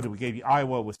Minnesota. We gave you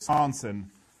Iowa, Wisconsin.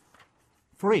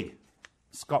 Free.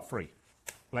 Scot-free.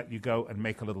 Let you go and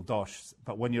make a little dosh.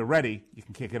 But when you're ready, you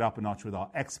can kick it up a notch with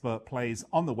our expert plays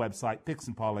on the website,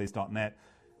 picksandparlays.net.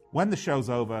 When the show's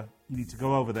over, you need to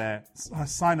go over there,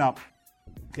 sign up,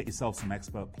 get yourself some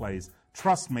expert plays.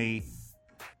 Trust me,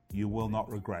 you will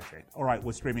not regret it. All right,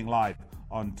 we're streaming live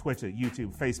on Twitter,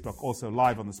 YouTube, Facebook, also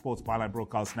live on the Sports Byline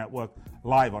Broadcast Network,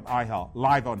 live on iHeart,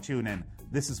 live on TuneIn.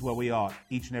 This is where we are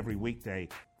each and every weekday,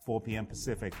 4 p.m.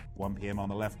 Pacific, 1 p.m. on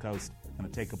the left coast. Going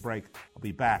to take a break. I'll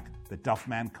be back. The Duff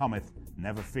Man cometh.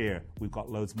 Never fear. We've got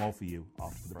loads more for you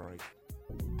after the break.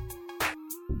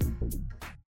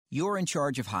 You're in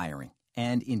charge of hiring,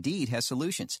 and Indeed has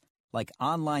solutions, like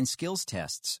online skills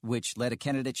tests, which let a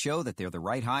candidate show that they're the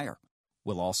right hire.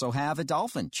 We'll also have a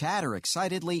dolphin chatter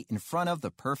excitedly in front of the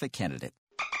perfect candidate.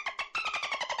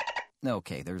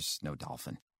 Okay, there's no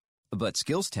dolphin. But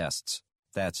skills tests,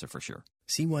 that's a for sure.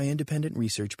 See why independent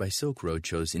research by Silk Road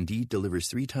shows Indeed delivers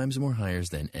 3 times more hires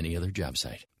than any other job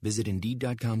site. Visit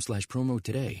Indeed.com/promo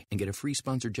today and get a free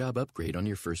sponsored job upgrade on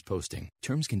your first posting.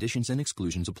 Terms, conditions, and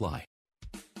exclusions apply.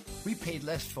 We paid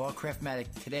less for our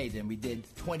Craftmatic today than we did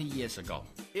 20 years ago.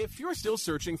 If you're still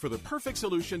searching for the perfect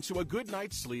solution to a good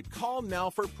night's sleep, call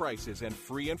now for prices and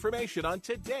free information on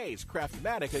today's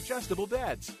Craftmatic adjustable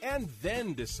beds. And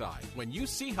then decide when you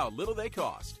see how little they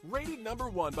cost. Rated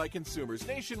 #1 by consumers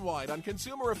nationwide on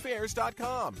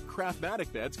ConsumerAffairs.com.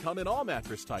 Craftmatic beds come in all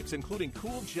mattress types, including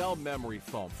cool gel memory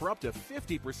foam for up to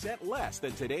 50% less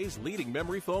than today's leading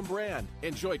memory foam brand.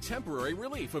 Enjoy temporary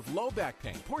relief of low back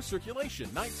pain, poor circulation,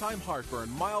 nighttime heartburn,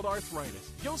 mild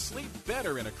arthritis. You'll sleep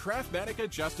better in a Craftmatic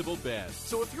adjustable bed.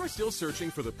 So if you're still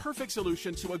searching for the perfect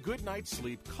solution to a good night's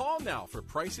sleep, call now for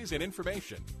prices and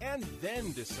information. And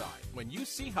then decide when you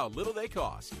see how little they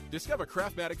cost. Discover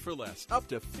Craftmatic for less, up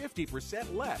to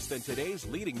 50% less than today's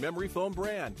leading memory foam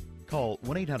brand. Call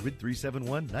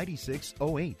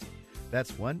 1-800-371-9608.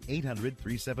 That's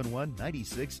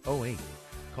 1-800-371-9608.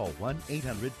 Call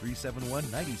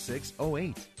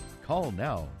 1-800-371-9608. Call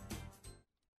now.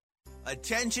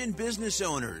 Attention business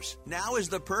owners. Now is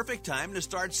the perfect time to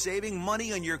start saving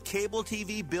money on your cable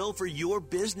TV bill for your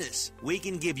business. We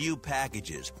can give you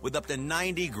packages with up to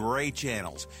 90 great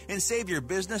channels and save your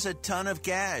business a ton of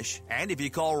cash. And if you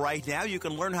call right now, you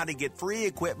can learn how to get free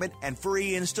equipment and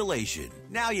free installation.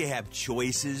 Now you have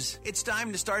choices. It's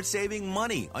time to start saving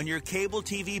money on your cable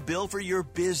TV bill for your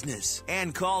business.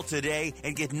 And call today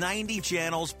and get 90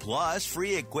 channels plus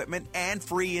free equipment and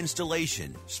free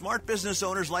installation. Smart business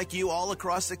owners like you all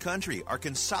across the country are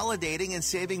consolidating and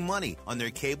saving money on their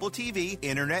cable TV,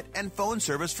 internet, and phone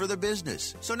service for their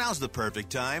business. So now's the perfect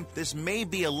time. This may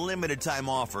be a limited time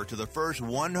offer to the first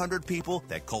 100 people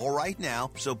that call right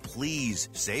now, so please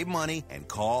save money and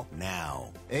call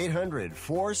now.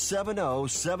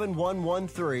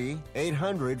 800-470-7113.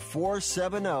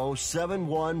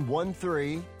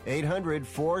 800-470-7113.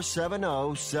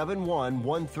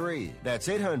 800-470-7113. That's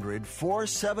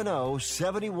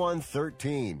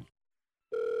 800-470-7113.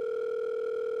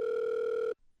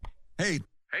 Hey.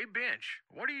 Hey, Bench,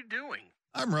 what are you doing?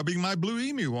 I'm rubbing my Blue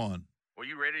Emu on. Well,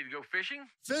 you ready to go fishing?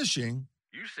 Fishing?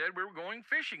 You said we were going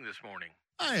fishing this morning.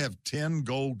 I have 10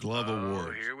 Gold Glove awards.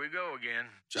 Oh, here we go again.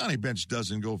 Johnny Bench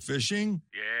doesn't go fishing.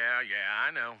 Yeah,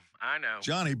 I know.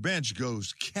 Johnny Bench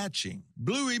goes catching.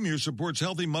 Blue Emu supports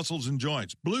healthy muscles and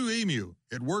joints. Blue Emu.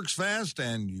 It works fast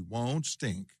and you won't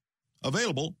stink.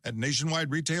 Available at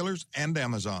nationwide retailers and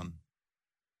Amazon.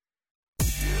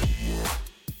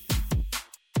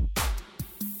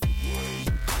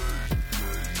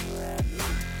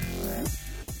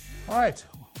 All right,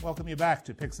 welcome you back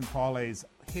to Picks and Parlays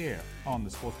here on the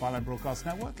Sports Byline Broadcast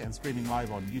Network and streaming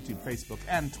live on YouTube, Facebook,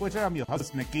 and Twitter. I'm your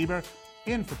host, Nick Gieber,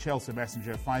 in for Chelsea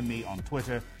Messenger. Find me on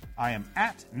Twitter. I am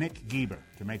at Nick Gieber,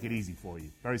 to make it easy for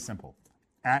you. Very simple.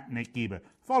 At Nick Gieber.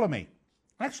 Follow me.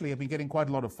 Actually, I've been getting quite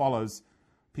a lot of follows,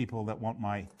 people that want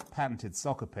my patented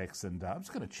soccer picks, and I'm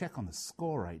just going to check on the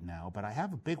score right now, but I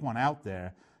have a big one out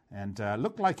there, and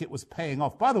looked like it was paying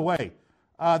off. By the way,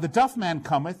 the Duff Man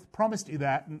cometh, promised you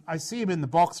that, and I see him in the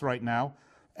box right now.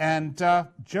 And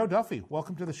Joe Duffy,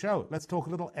 welcome to the show. Let's talk a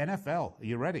little NFL. Are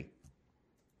you ready?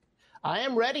 I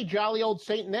am ready, jolly old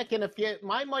St. Nick, and if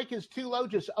my mic is too low,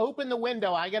 just open the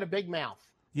window. I got a big mouth.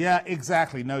 Yeah,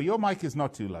 exactly. No, your mic is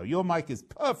not too low. Your mic is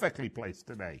perfectly placed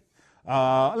today.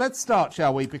 Let's start,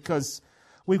 shall we? Because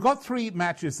we've got 3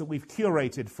 matches that we've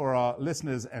curated for our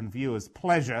listeners' and viewers'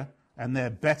 pleasure and their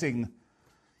betting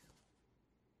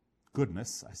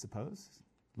goodness, I suppose.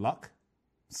 Luck,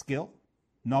 skill,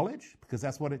 knowledge, because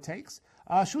that's what it takes.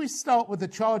 Should we start with the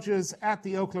Chargers at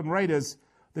the Oakland Raiders?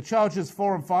 The Chargers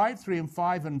 4-5,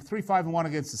 3-5, and 3-5-1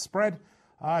 against the spread.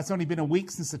 It's only been a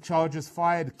week since the Chargers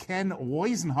fired Ken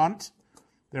Wisenhunt,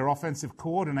 their offensive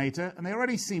coordinator, and they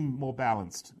already seem more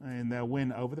balanced in their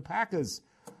win over the Packers.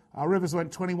 Rivers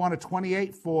went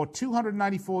 21-28 for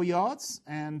 294 yards,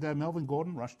 and Melvin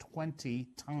Gordon rushed 20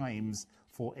 times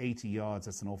for 80 yards.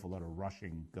 That's an awful lot of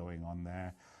rushing going on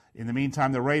there. In the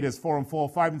meantime, the Raiders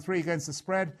 4-4, 5-3 against the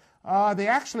spread. They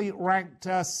actually ranked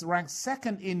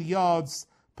second in yards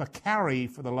per carry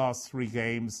for the last 3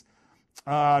 games.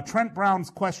 Trent Brown's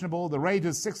questionable. The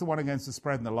Raiders 6-1 against the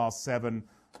spread in the last 7.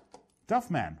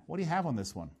 Duffman, what do you have on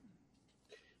this one?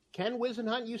 Ken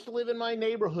Wisenhunt used to live in my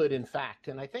neighborhood, in fact,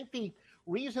 and I think the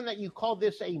reason that you call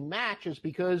this a match is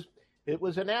because it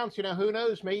was announced, who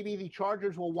knows, maybe the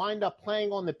Chargers will wind up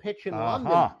playing on the pitch in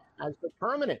London as the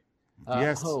permanent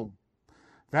home.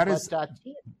 That is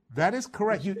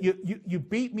correct. You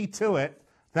beat me to it.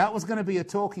 That was going to be a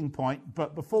talking point,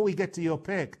 but before we get to your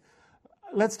pick,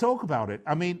 let's talk about it.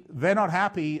 I mean, they're not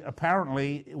happy,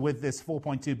 apparently, with this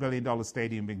 $4.2 billion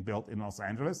stadium being built in Los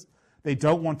Angeles. They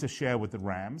don't want to share with the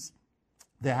Rams.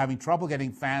 They're having trouble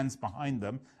getting fans behind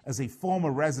them. As a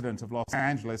former resident of Los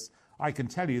Angeles, I can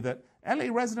tell you that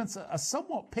LA residents are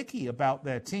somewhat picky about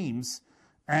their teams.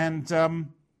 And,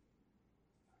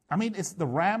 it's the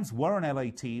Rams were an LA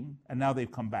team, and now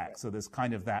they've come back. So there's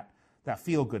kind of that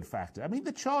feel-good factor. I mean,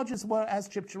 the Chargers were, as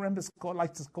Chip Chirimbas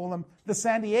likes to call them, the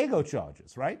San Diego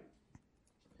Chargers, right?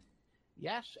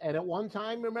 Yes, and at one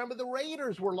time, remember, the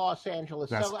Raiders were Los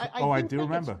Angeles. I do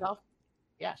remember.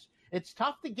 Yes. It's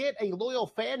tough to get a loyal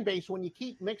fan base when you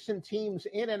keep mixing teams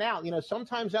in and out.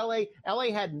 Sometimes LA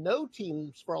had no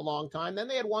teams for a long time. Then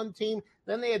they had one team.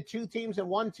 Then they had 2 teams and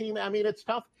 1 team. I mean, it's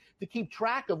tough to keep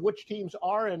track of which teams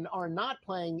are and are not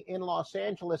playing in Los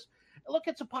Angeles. Look,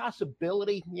 it's a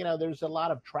possibility. There's a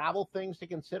lot of travel things to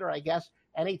consider. I guess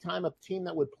anytime a team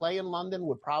that would play in London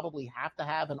would probably have to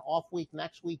have an off week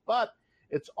next week. But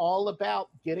it's all about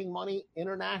getting money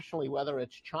internationally, whether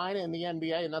it's China and the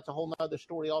NBA, and that's a whole other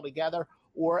story altogether.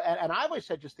 And I always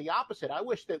said just the opposite. I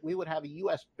wish that we would have a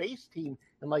U.S.-based team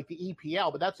in like the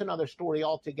EPL, but that's another story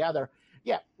altogether.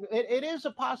 Yeah, it is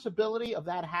a possibility of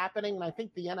that happening, and I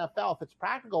think the NFL, if it's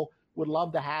practical, would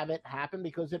love to have it happen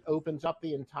because it opens up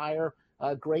the entire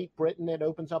Great Britain. It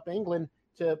opens up England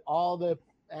to all the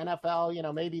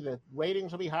NFL. Maybe the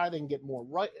ratings will be higher. They can get more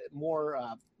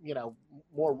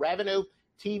revenue.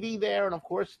 TV there, and of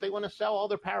course they want to sell all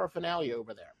their paraphernalia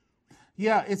over there.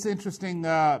 Yeah, it's interesting.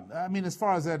 As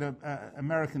far as an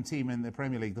American team in the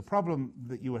Premier League, the problem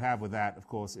that you would have with that, of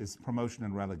course, is promotion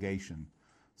and relegation.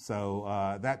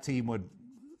 So that team would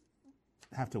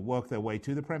have to work their way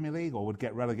to the Premier League or would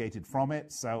get relegated from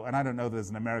it. So, and I don't know if there's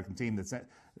an American team that's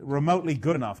remotely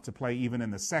good enough to play even in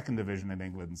the second division in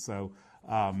England. So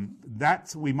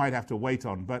that we might have to wait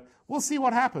on. But we'll see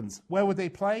what happens. Where would they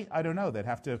play? I don't know. They'd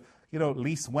have to,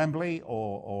 lease Wembley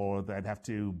or they'd have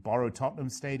to borrow Tottenham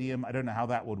Stadium. I don't know how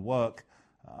that would work.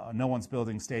 No one's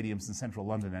building stadiums in central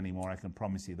London anymore, I can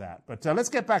promise you that. But let's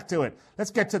get back to it.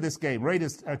 Let's get to this game.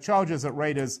 Chargers at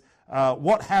Raiders.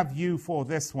 What have you for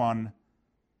this one,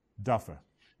 Duffer?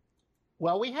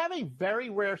 Well, we have a very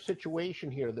rare situation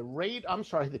here.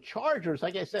 The Chargers,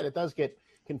 like I said, it does get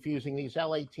confusing, these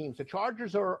LA teams. The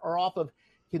Chargers are off of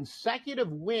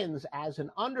consecutive wins as an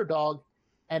underdog,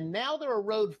 and now they're a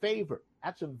road favorite.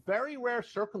 That's a very rare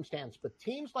circumstance, but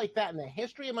teams like that in the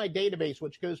history of my database,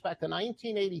 which goes back to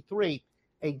 1983,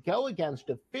 a go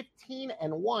against of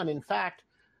 15-1. In fact,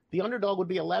 the underdog would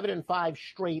be 11-5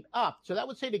 straight up. So that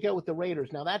would say to go with the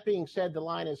Raiders. Now, that being said, the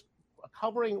line is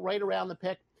covering right around the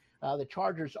pick. The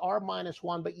Chargers are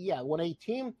 -1, but yeah, when a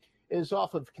team is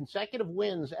off of consecutive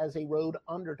wins as a road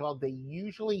underdog, they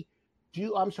usually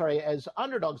do. As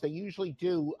underdogs, they usually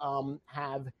do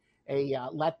have a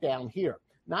letdown here.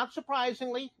 Not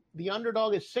surprisingly, the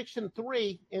underdog is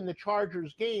 6-3 in the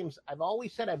Chargers games. I've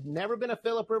always said I've never been a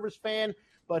Phillip Rivers fan,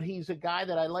 but he's a guy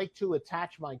that I like to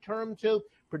attach my term to.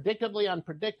 Predictably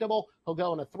unpredictable. He'll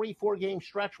go on a 3-4 game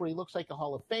stretch where he looks like a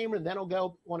Hall of Famer, and then he'll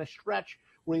go on a stretch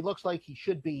where he looks like he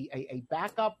should be a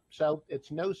backup. So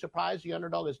it's no surprise the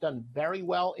underdog has done very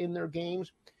well in their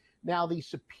games. Now, the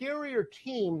superior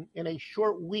team in a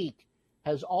short week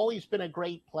has always been a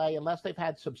great play unless they've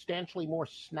had substantially more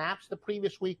snaps the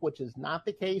previous week, which is not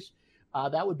the case.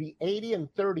 That would be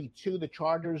 80-32. The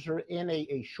Chargers are in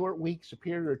a short week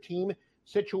superior team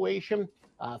situation.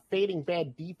 Fading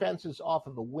bad defenses off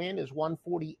of a win is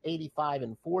 140,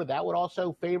 85-4. That would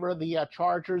also favor the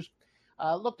Chargers.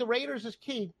 Look, the Raiders is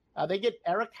key. They get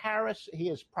Eric Harris. He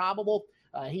is probable.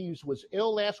 He was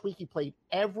ill last week. He played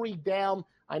every down.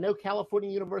 I know California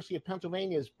University of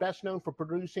Pennsylvania is best known for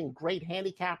producing great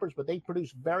handicappers, but they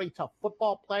produce very tough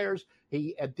football players.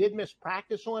 He did miss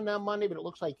practice on Monday, but it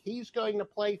looks like he's going to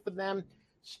play for them.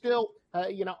 Still,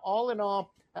 all in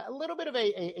all, a little bit of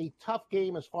a tough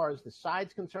game as far as the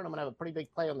side's concerned. I'm going to have a pretty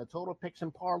big play on the total picks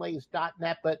and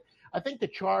parlays.net, but I think the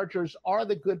Chargers are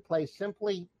the good play.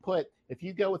 Simply put, if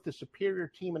you go with the superior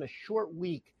team in a short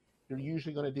week, you're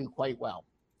usually going to do quite well.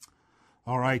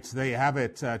 All right, there you have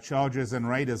it. Chargers and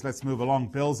Raiders. Let's move along.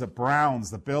 Bills at Browns.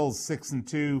 The Bills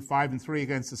 6-2, 5-3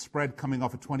 against the spread, coming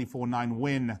off a 24-9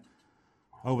 win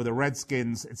over the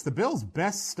Redskins. It's the Bills'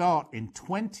 best start in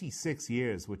 26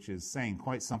 years, which is saying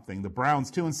quite something. The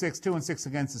Browns 2-6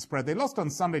 against the spread. They lost on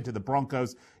Sunday to the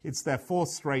Broncos. It's their fourth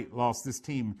straight loss. This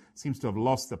team seems to have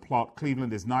lost the plot.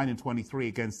 Cleveland is 9-23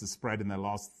 against the spread in their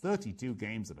last 32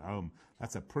 games at home.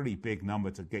 That's a pretty big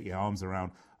number to get your arms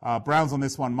around. Browns on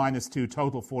this one, -2,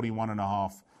 total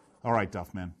 41.5. All right,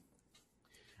 Duffman.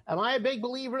 Am I a big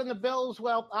believer in the Bills?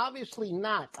 Well, obviously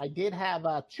not. I did have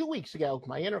 2 weeks ago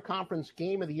my interconference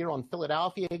game of the year on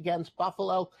Philadelphia against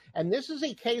Buffalo, and this is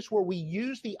a case where we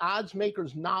use the odds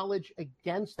makers' knowledge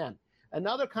against them.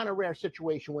 Another kind of rare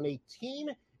situation when a team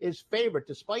is favored,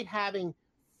 despite having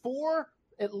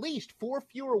at least four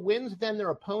fewer wins than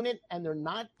their opponent, and they're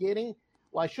not getting,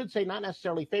 well, I should say not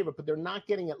necessarily favored, but they're not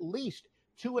getting at least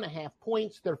 2.5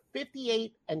 points. They're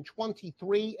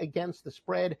 58-23 against the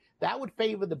spread. That would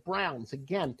favor the Browns.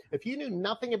 Again, if you knew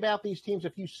nothing about these teams,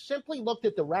 if you simply looked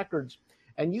at the records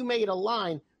and you made a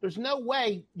line, there's no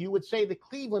way you would say that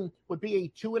Cleveland would be a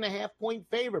 2.5 point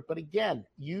favorite. But again,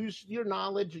 use your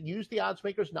knowledge, use the odds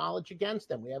makers' knowledge against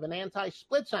them. We have an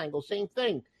anti-splits angle, same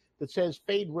thing, that says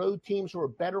fade road teams who are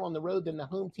better on the road than the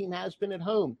home team has been at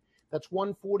home. That's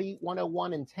 140,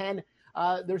 101, and 10.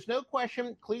 There's no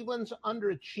question Cleveland's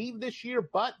underachieved this year,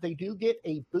 but they do get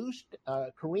a boost.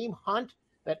 Kareem Hunt,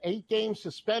 that 8-game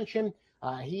suspension,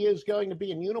 he is going to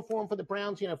be in uniform for the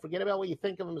Browns. Forget about what you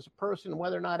think of him as a person and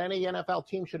whether or not any NFL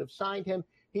team should have signed him.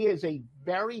 He is a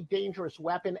very dangerous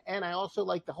weapon, and I also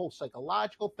like the whole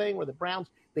psychological thing where the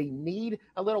Browns, they need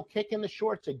a little kick in the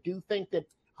shorts. I do think that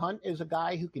Hunt is a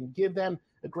guy who can give them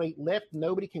a great lift.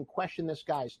 Nobody can question this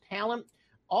guy's talent.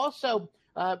 Also,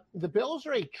 the Bills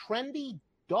are a trendy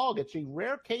dog. It's a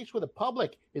rare case where the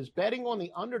public is betting on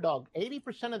the underdog.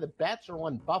 80% of the bets are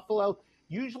on Buffalo.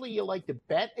 Usually you like to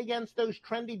bet against those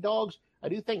trendy dogs. I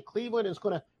do think Cleveland is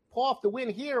going to pull off the win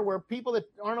here where people that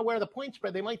aren't aware of the point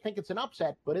spread, they might think it's an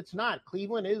upset, but it's not.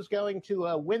 Cleveland is going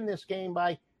to win this game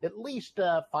by at least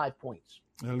 5 points.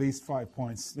 At least 5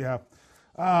 points, yeah.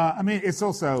 It's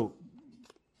also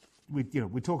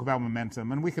we talk about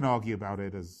momentum, and we can argue about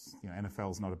it as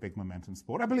NFL's not a big momentum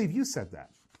sport. I believe you said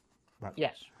that. But,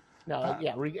 yes. No.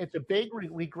 It's a big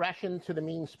regression to the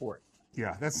mean sport.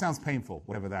 Yeah, that sounds painful,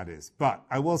 whatever that is. But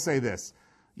I will say this: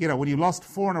 when you lost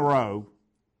 4 in a row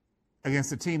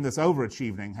against a team that's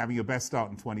overachieving, having your best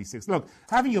start in 26. Look,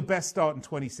 having your best start in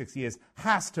 26 years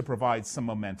has to provide some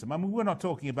momentum. I mean, we're not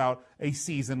talking about a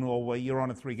season or where you're on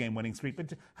a 3-game winning streak,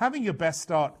 but having your best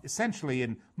start essentially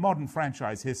in modern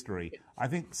franchise history, I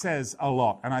think says a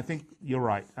lot. And I think you're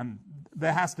right. And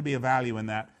there has to be a value in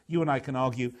that. You and I can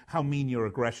argue how mean your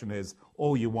aggression is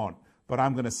all you want. But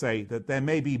I'm going to say that there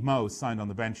may be Mo signed on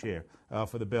the bench here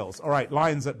for the Bills. All right,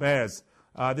 Lions at Bears.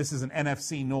 This is an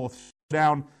NFC North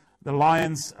down. The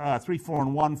Lions,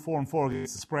 3-4-1, 4-4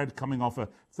 against the spread, coming off a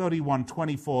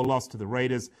 31-24 loss to the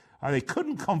Raiders. They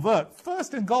couldn't convert.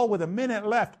 First and goal with a minute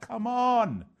left. Come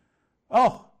on.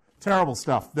 Oh, terrible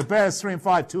stuff. The Bears, 3-5,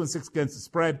 2-6 against the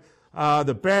spread.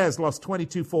 The Bears lost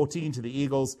 22-14 to the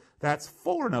Eagles. That's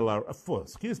 4 in a row.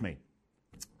 Excuse me.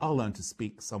 I'll learn to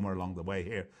speak somewhere along the way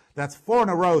here. That's 4 in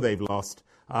a row they've lost.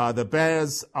 The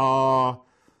Bears are...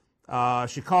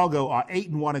 Chicago are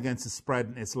 8-1 against the spread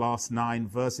in its last 9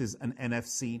 versus an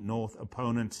NFC North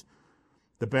opponent.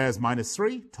 The Bears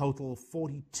 -3, total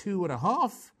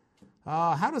 42.5.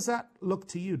 How does that look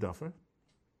to you, Duffer?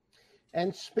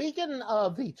 And speaking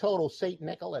of the total, St.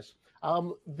 Nicholas,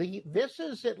 this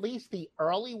is at least the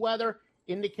early weather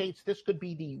indicates this could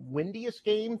be the windiest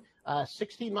game.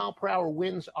 16-mile-per-hour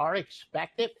winds are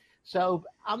expected. So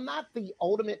I'm not the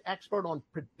ultimate expert on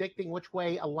predicting which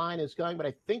way a line is going, but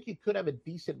I think you could have a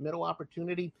decent middle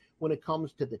opportunity when it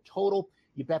comes to the total.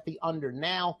 You bet the under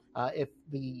now. If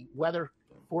the weather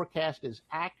forecast is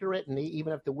accurate and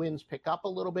even if the winds pick up a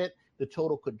little bit, the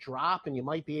total could drop and you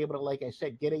might be able to, like I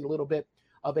said, get a little bit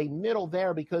of a middle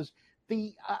there because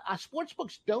the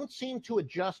sportsbooks don't seem to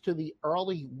adjust to the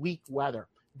early week weather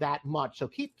that much. So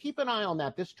keep an eye on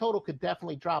that. This total could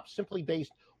definitely drop simply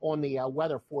based on the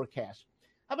weather forecast.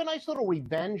 Have a nice little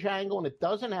revenge angle, and it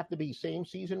doesn't have to be same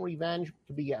season revenge. It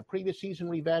could be a previous season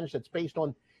revenge that's based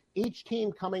on each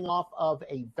team coming off of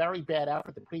a very bad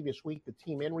effort the previous week. The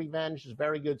team in revenge is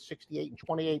very good,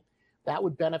 68-28. That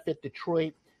would benefit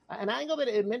Detroit. An angle that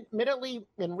admittedly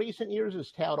in recent years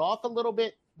has tailed off a little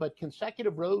bit, but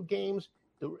consecutive road games,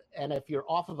 and if you're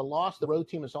off of a loss, the road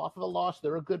team is off of a loss,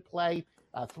 they're a good play.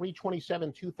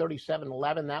 327, 237,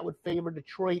 11. That would favor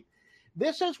Detroit.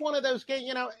 This is one of those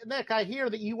games, Nick, I hear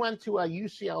that you went to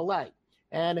UCLA,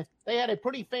 and they had a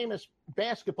pretty famous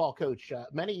basketball coach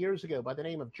many years ago by the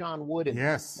name of John Wooden.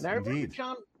 Yes, and I remember indeed.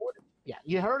 John Wooden. Yeah,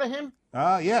 you heard of him?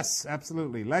 Yes,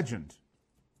 absolutely. Legend.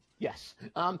 Yes.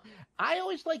 I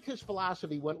always liked his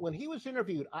philosophy. When he was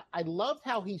interviewed, I loved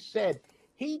how he said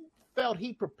he felt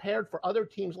he prepared for other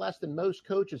teams less than most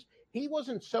coaches. He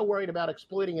wasn't so worried about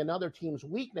exploiting another team's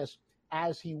weakness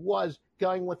as he was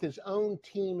going with his own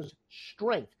team's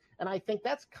strength. And I think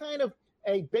that's kind of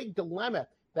a big dilemma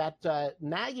that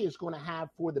Nagy is going to have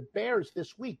for the Bears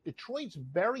this week. Detroit's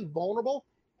very vulnerable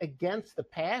against the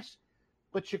pass,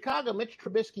 but Chicago, Mitch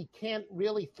Trubisky can't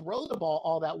really throw the ball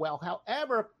all that well.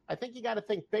 However, I think you got to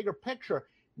think bigger picture.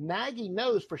 Nagy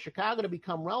knows for Chicago to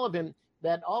become relevant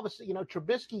that obviously,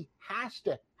 Trubisky has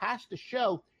to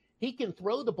show he can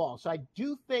throw the ball. So I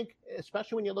do think,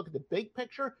 especially when you look at the big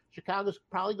picture, Chicago's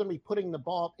probably going to be putting the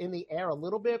ball in the air a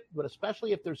little bit, but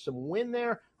especially if there's some wind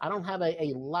there, I don't have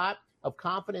a lot of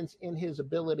confidence in his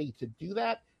ability to do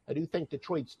that. I do think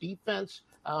Detroit's defense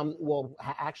will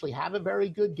actually have a very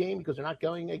good game because they're not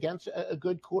going against a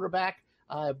good quarterback.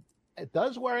 It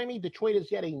does worry me. Detroit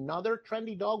is yet another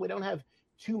trendy dog. We don't have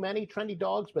too many trendy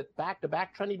dogs, but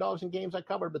back-to-back trendy dogs in games I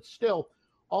covered. But still,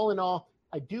 all in all,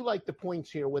 I do like the points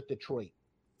here with Detroit.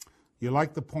 You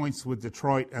like the points with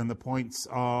Detroit, and the points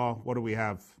are, what do we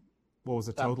have? What was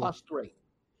the total? +3.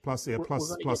 Plus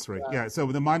 3. Yeah, so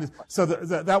the minus. So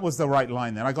that was the right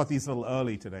line then. I got these a little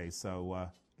early today, so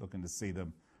looking to see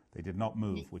them. They did not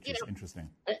move, which is interesting.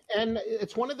 And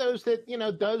it's one of those that,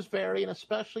 does vary, and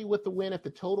especially with the win, if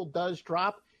the total does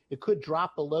drop, it could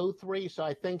drop below 3. So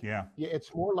I think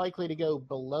it's more likely to go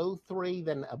below 3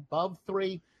 than above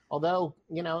 3. Although,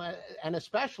 and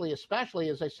especially,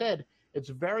 as I said, it's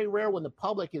very rare when the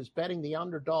public is betting the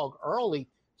underdog early.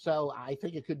 So I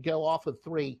think it could go off of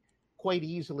 3 quite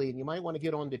easily, and you might want to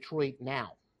get on Detroit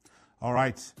now. All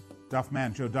right.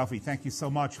 Duffman, Joe Duffy, thank you so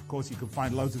much. Of course, you can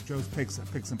find loads of Joe's picks at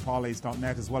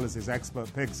picksandparlays.net as well as his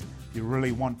expert picks. If you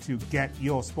really want to get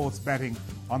your sports betting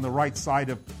on the right side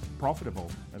of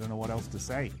profitable, I don't know what else to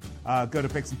say. Go to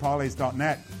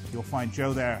picksandparlays.net. You'll find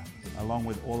Joe there along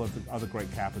with all of the other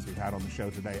great cappers we've had on the show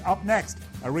today. Up next,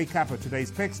 a recap of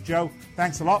today's picks. Joe,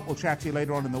 thanks a lot. We'll chat to you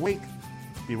later on in the week.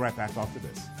 Be right back after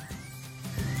this.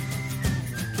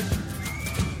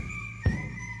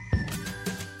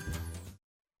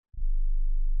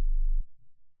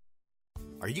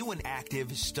 Are you an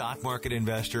active stock market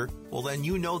investor? Well, then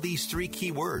you know these three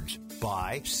key words: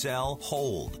 buy, sell,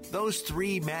 hold. Those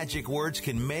three magic words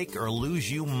can make or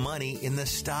lose you money in the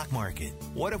stock market.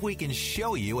 What if we can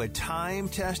show you a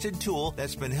time-tested tool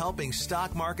that's been helping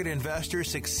stock market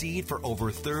investors succeed for over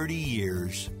 30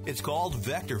 years? It's called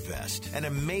VectorVest, an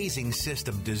amazing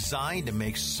system designed to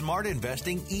make smart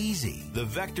investing easy. The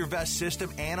VectorVest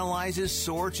system analyzes,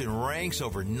 sorts, and ranks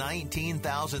over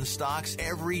 19,000 stocks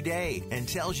every day and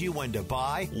tells you when to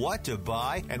buy, what to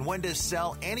buy, and when to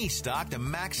sell any stock to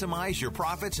maximize your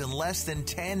profits in less than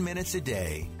 10 minutes a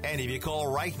day. And if you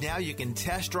call right now, you can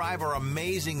test drive our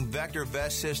amazing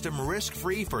VectorVest system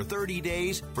risk-free for 30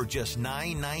 days for just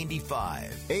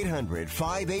 $9.95.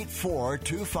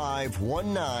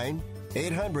 800-584-2519.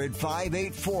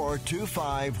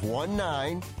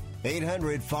 800-584-2519.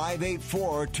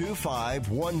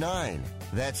 800-584-2519.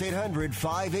 That's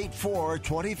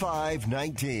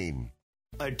 800-584-2519.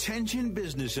 Attention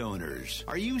business owners.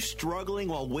 Are you struggling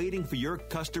while waiting for your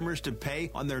customers to pay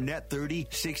on their net 30,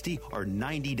 60, or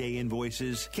 90-day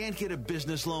invoices? Can't get a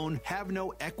business loan? Have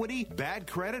no equity? Bad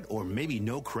credit? Or maybe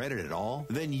no credit at all?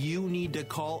 Then you need to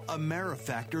call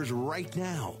AmeriFactors right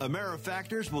now.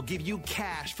 AmeriFactors will give you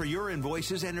cash for your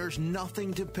invoices and there's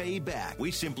nothing to pay back. We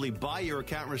simply buy your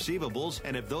account receivables,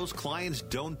 and if those clients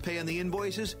don't pay on the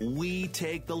invoices, we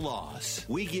take the loss.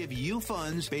 We give you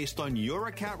funds based on your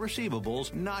account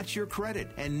receivables, not your credit,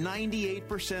 and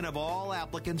 98% of all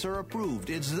applicants are approved.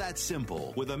 It's that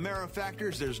simple. With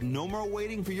AmeriFactors, there's no more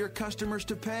waiting for your customers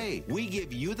to pay. We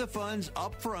give you the funds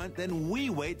up front, then we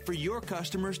wait for your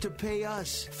customers to pay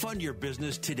us. Fund your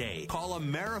business today. Call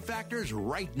AmeriFactors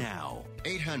right now.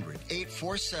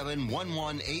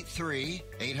 800-847-1183.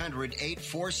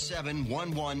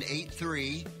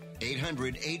 800-847-1183.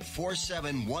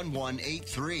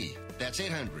 800-847-1183. That's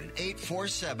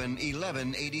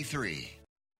 800-847-1183.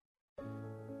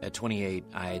 At 28,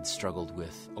 I had struggled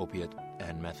with opiate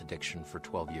and meth addiction for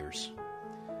 12 years.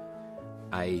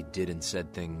 I did and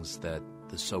said things that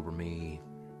the sober me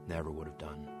never would have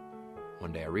done.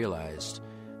 One day I realized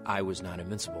I was not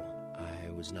invincible.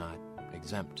 I was not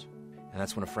exempt. And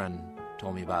that's when a friend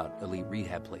told me about elite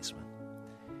rehab placement.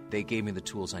 They gave me the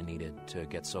tools I needed to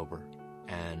get sober,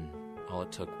 and all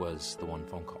it took was the one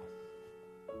phone call.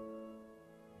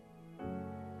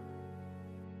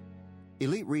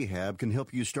 Elite Rehab can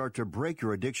help you start to break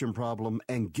your addiction problem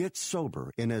and get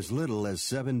sober in as little as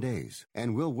 7 days.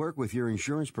 And we'll work with your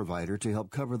insurance provider to help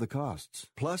cover the costs.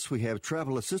 Plus, we have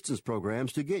travel assistance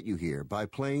programs to get you here by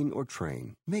plane or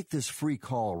train. Make this free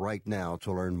call right now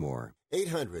to learn more.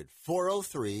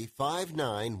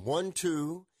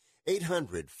 800-403-5912.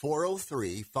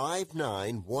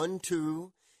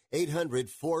 800-403-5912.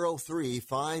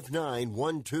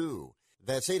 800-403-5912.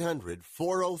 That's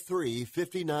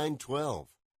 800-403-5912.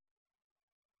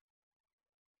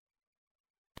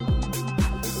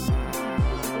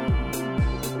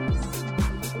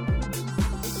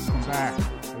 Welcome back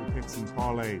to Picks and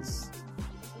Parlays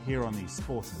here on the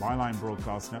Sports Byline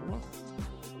Broadcast Network.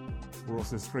 We're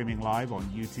also streaming live on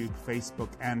YouTube, Facebook,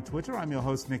 and Twitter. I'm your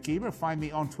host, Nick Eber. Find me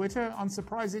on Twitter.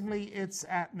 Unsurprisingly, it's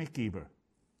at Nick Eber.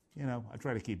 You know, I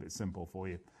try to keep it simple for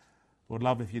you. Would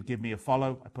love if you'd give me a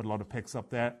follow. I put a lot of picks up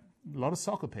there. A lot of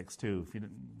soccer picks, too.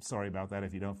 Sorry about that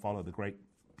if you don't follow the great,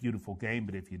 beautiful game.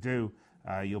 But if you do,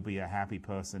 you'll be a happy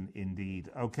person indeed.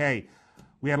 Okay,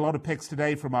 we had a lot of picks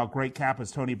today from our great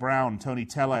cappers, Tony Brown, Tony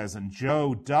Tellez, and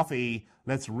Joe Duffy.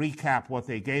 Let's recap what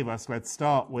they gave us. Let's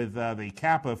start with the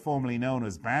capper formerly known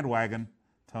as Bandwagon,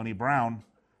 Tony Brown.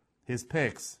 His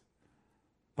picks.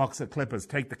 Bucks at Clippers.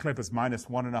 Take the Clippers minus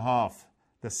 1.5.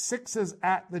 The Sixers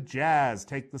at the Jazz.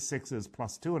 Take the Sixers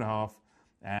plus 2.5.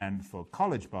 And for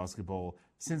college basketball,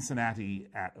 Cincinnati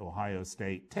at Ohio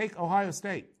State. Take Ohio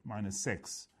State minus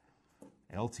 6.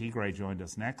 L.T. Gray joined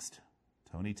us next.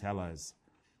 Tony Tellez.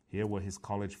 Here were his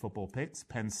college football picks.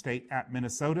 Penn State at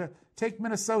Minnesota. Take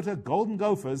Minnesota Golden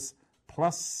Gophers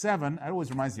plus 7. That always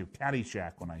reminds me of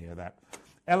Caddyshack when I hear that.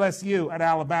 LSU at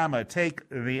Alabama. Take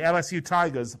the LSU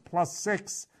Tigers plus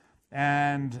 6.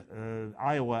 And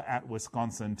Iowa at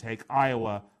Wisconsin. Take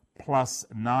Iowa plus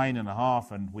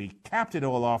 9.5. And we capped it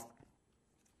all off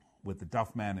with the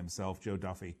Duff man himself, Joe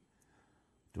Duffy,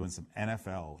 doing some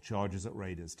NFL. Chargers at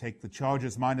Raiders. Take the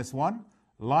Chargers minus 1.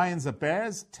 Lions at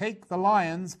Bears. Take the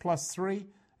Lions plus 3.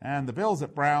 And the Bills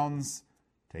at Browns.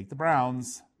 Take the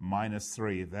Browns,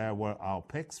 -3. There were our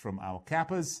picks from our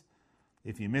Cappers.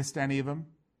 If you missed any of them,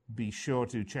 be sure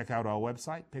to check out our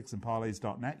website,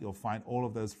 picksandparlays.net. You'll find all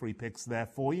of those free picks there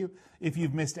for you. If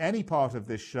you've missed any part of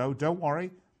this show, don't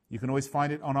worry. You can always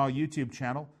find it on our YouTube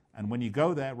channel. And when you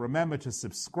go there, remember to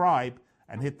subscribe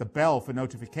and hit the bell for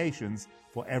notifications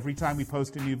for every time we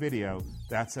post a new video.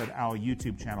 That's at our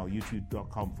YouTube channel,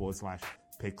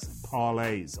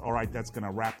 youtube.com/picksandparlays. All right, that's going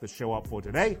to wrap the show up for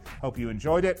today. Hope you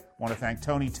enjoyed it. Want to thank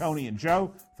Tony, and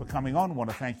Joe for coming on. Want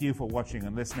to thank you for watching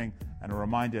and listening. And a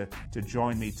reminder to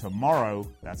join me tomorrow,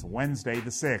 that's Wednesday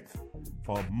the 6th,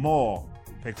 for more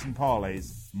Picks and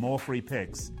Parlays, more free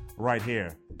picks right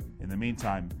here. In the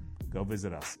meantime, go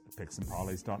visit us at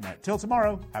picksandparlays.net. Till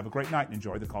tomorrow, have a great night and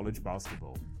enjoy the college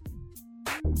basketball.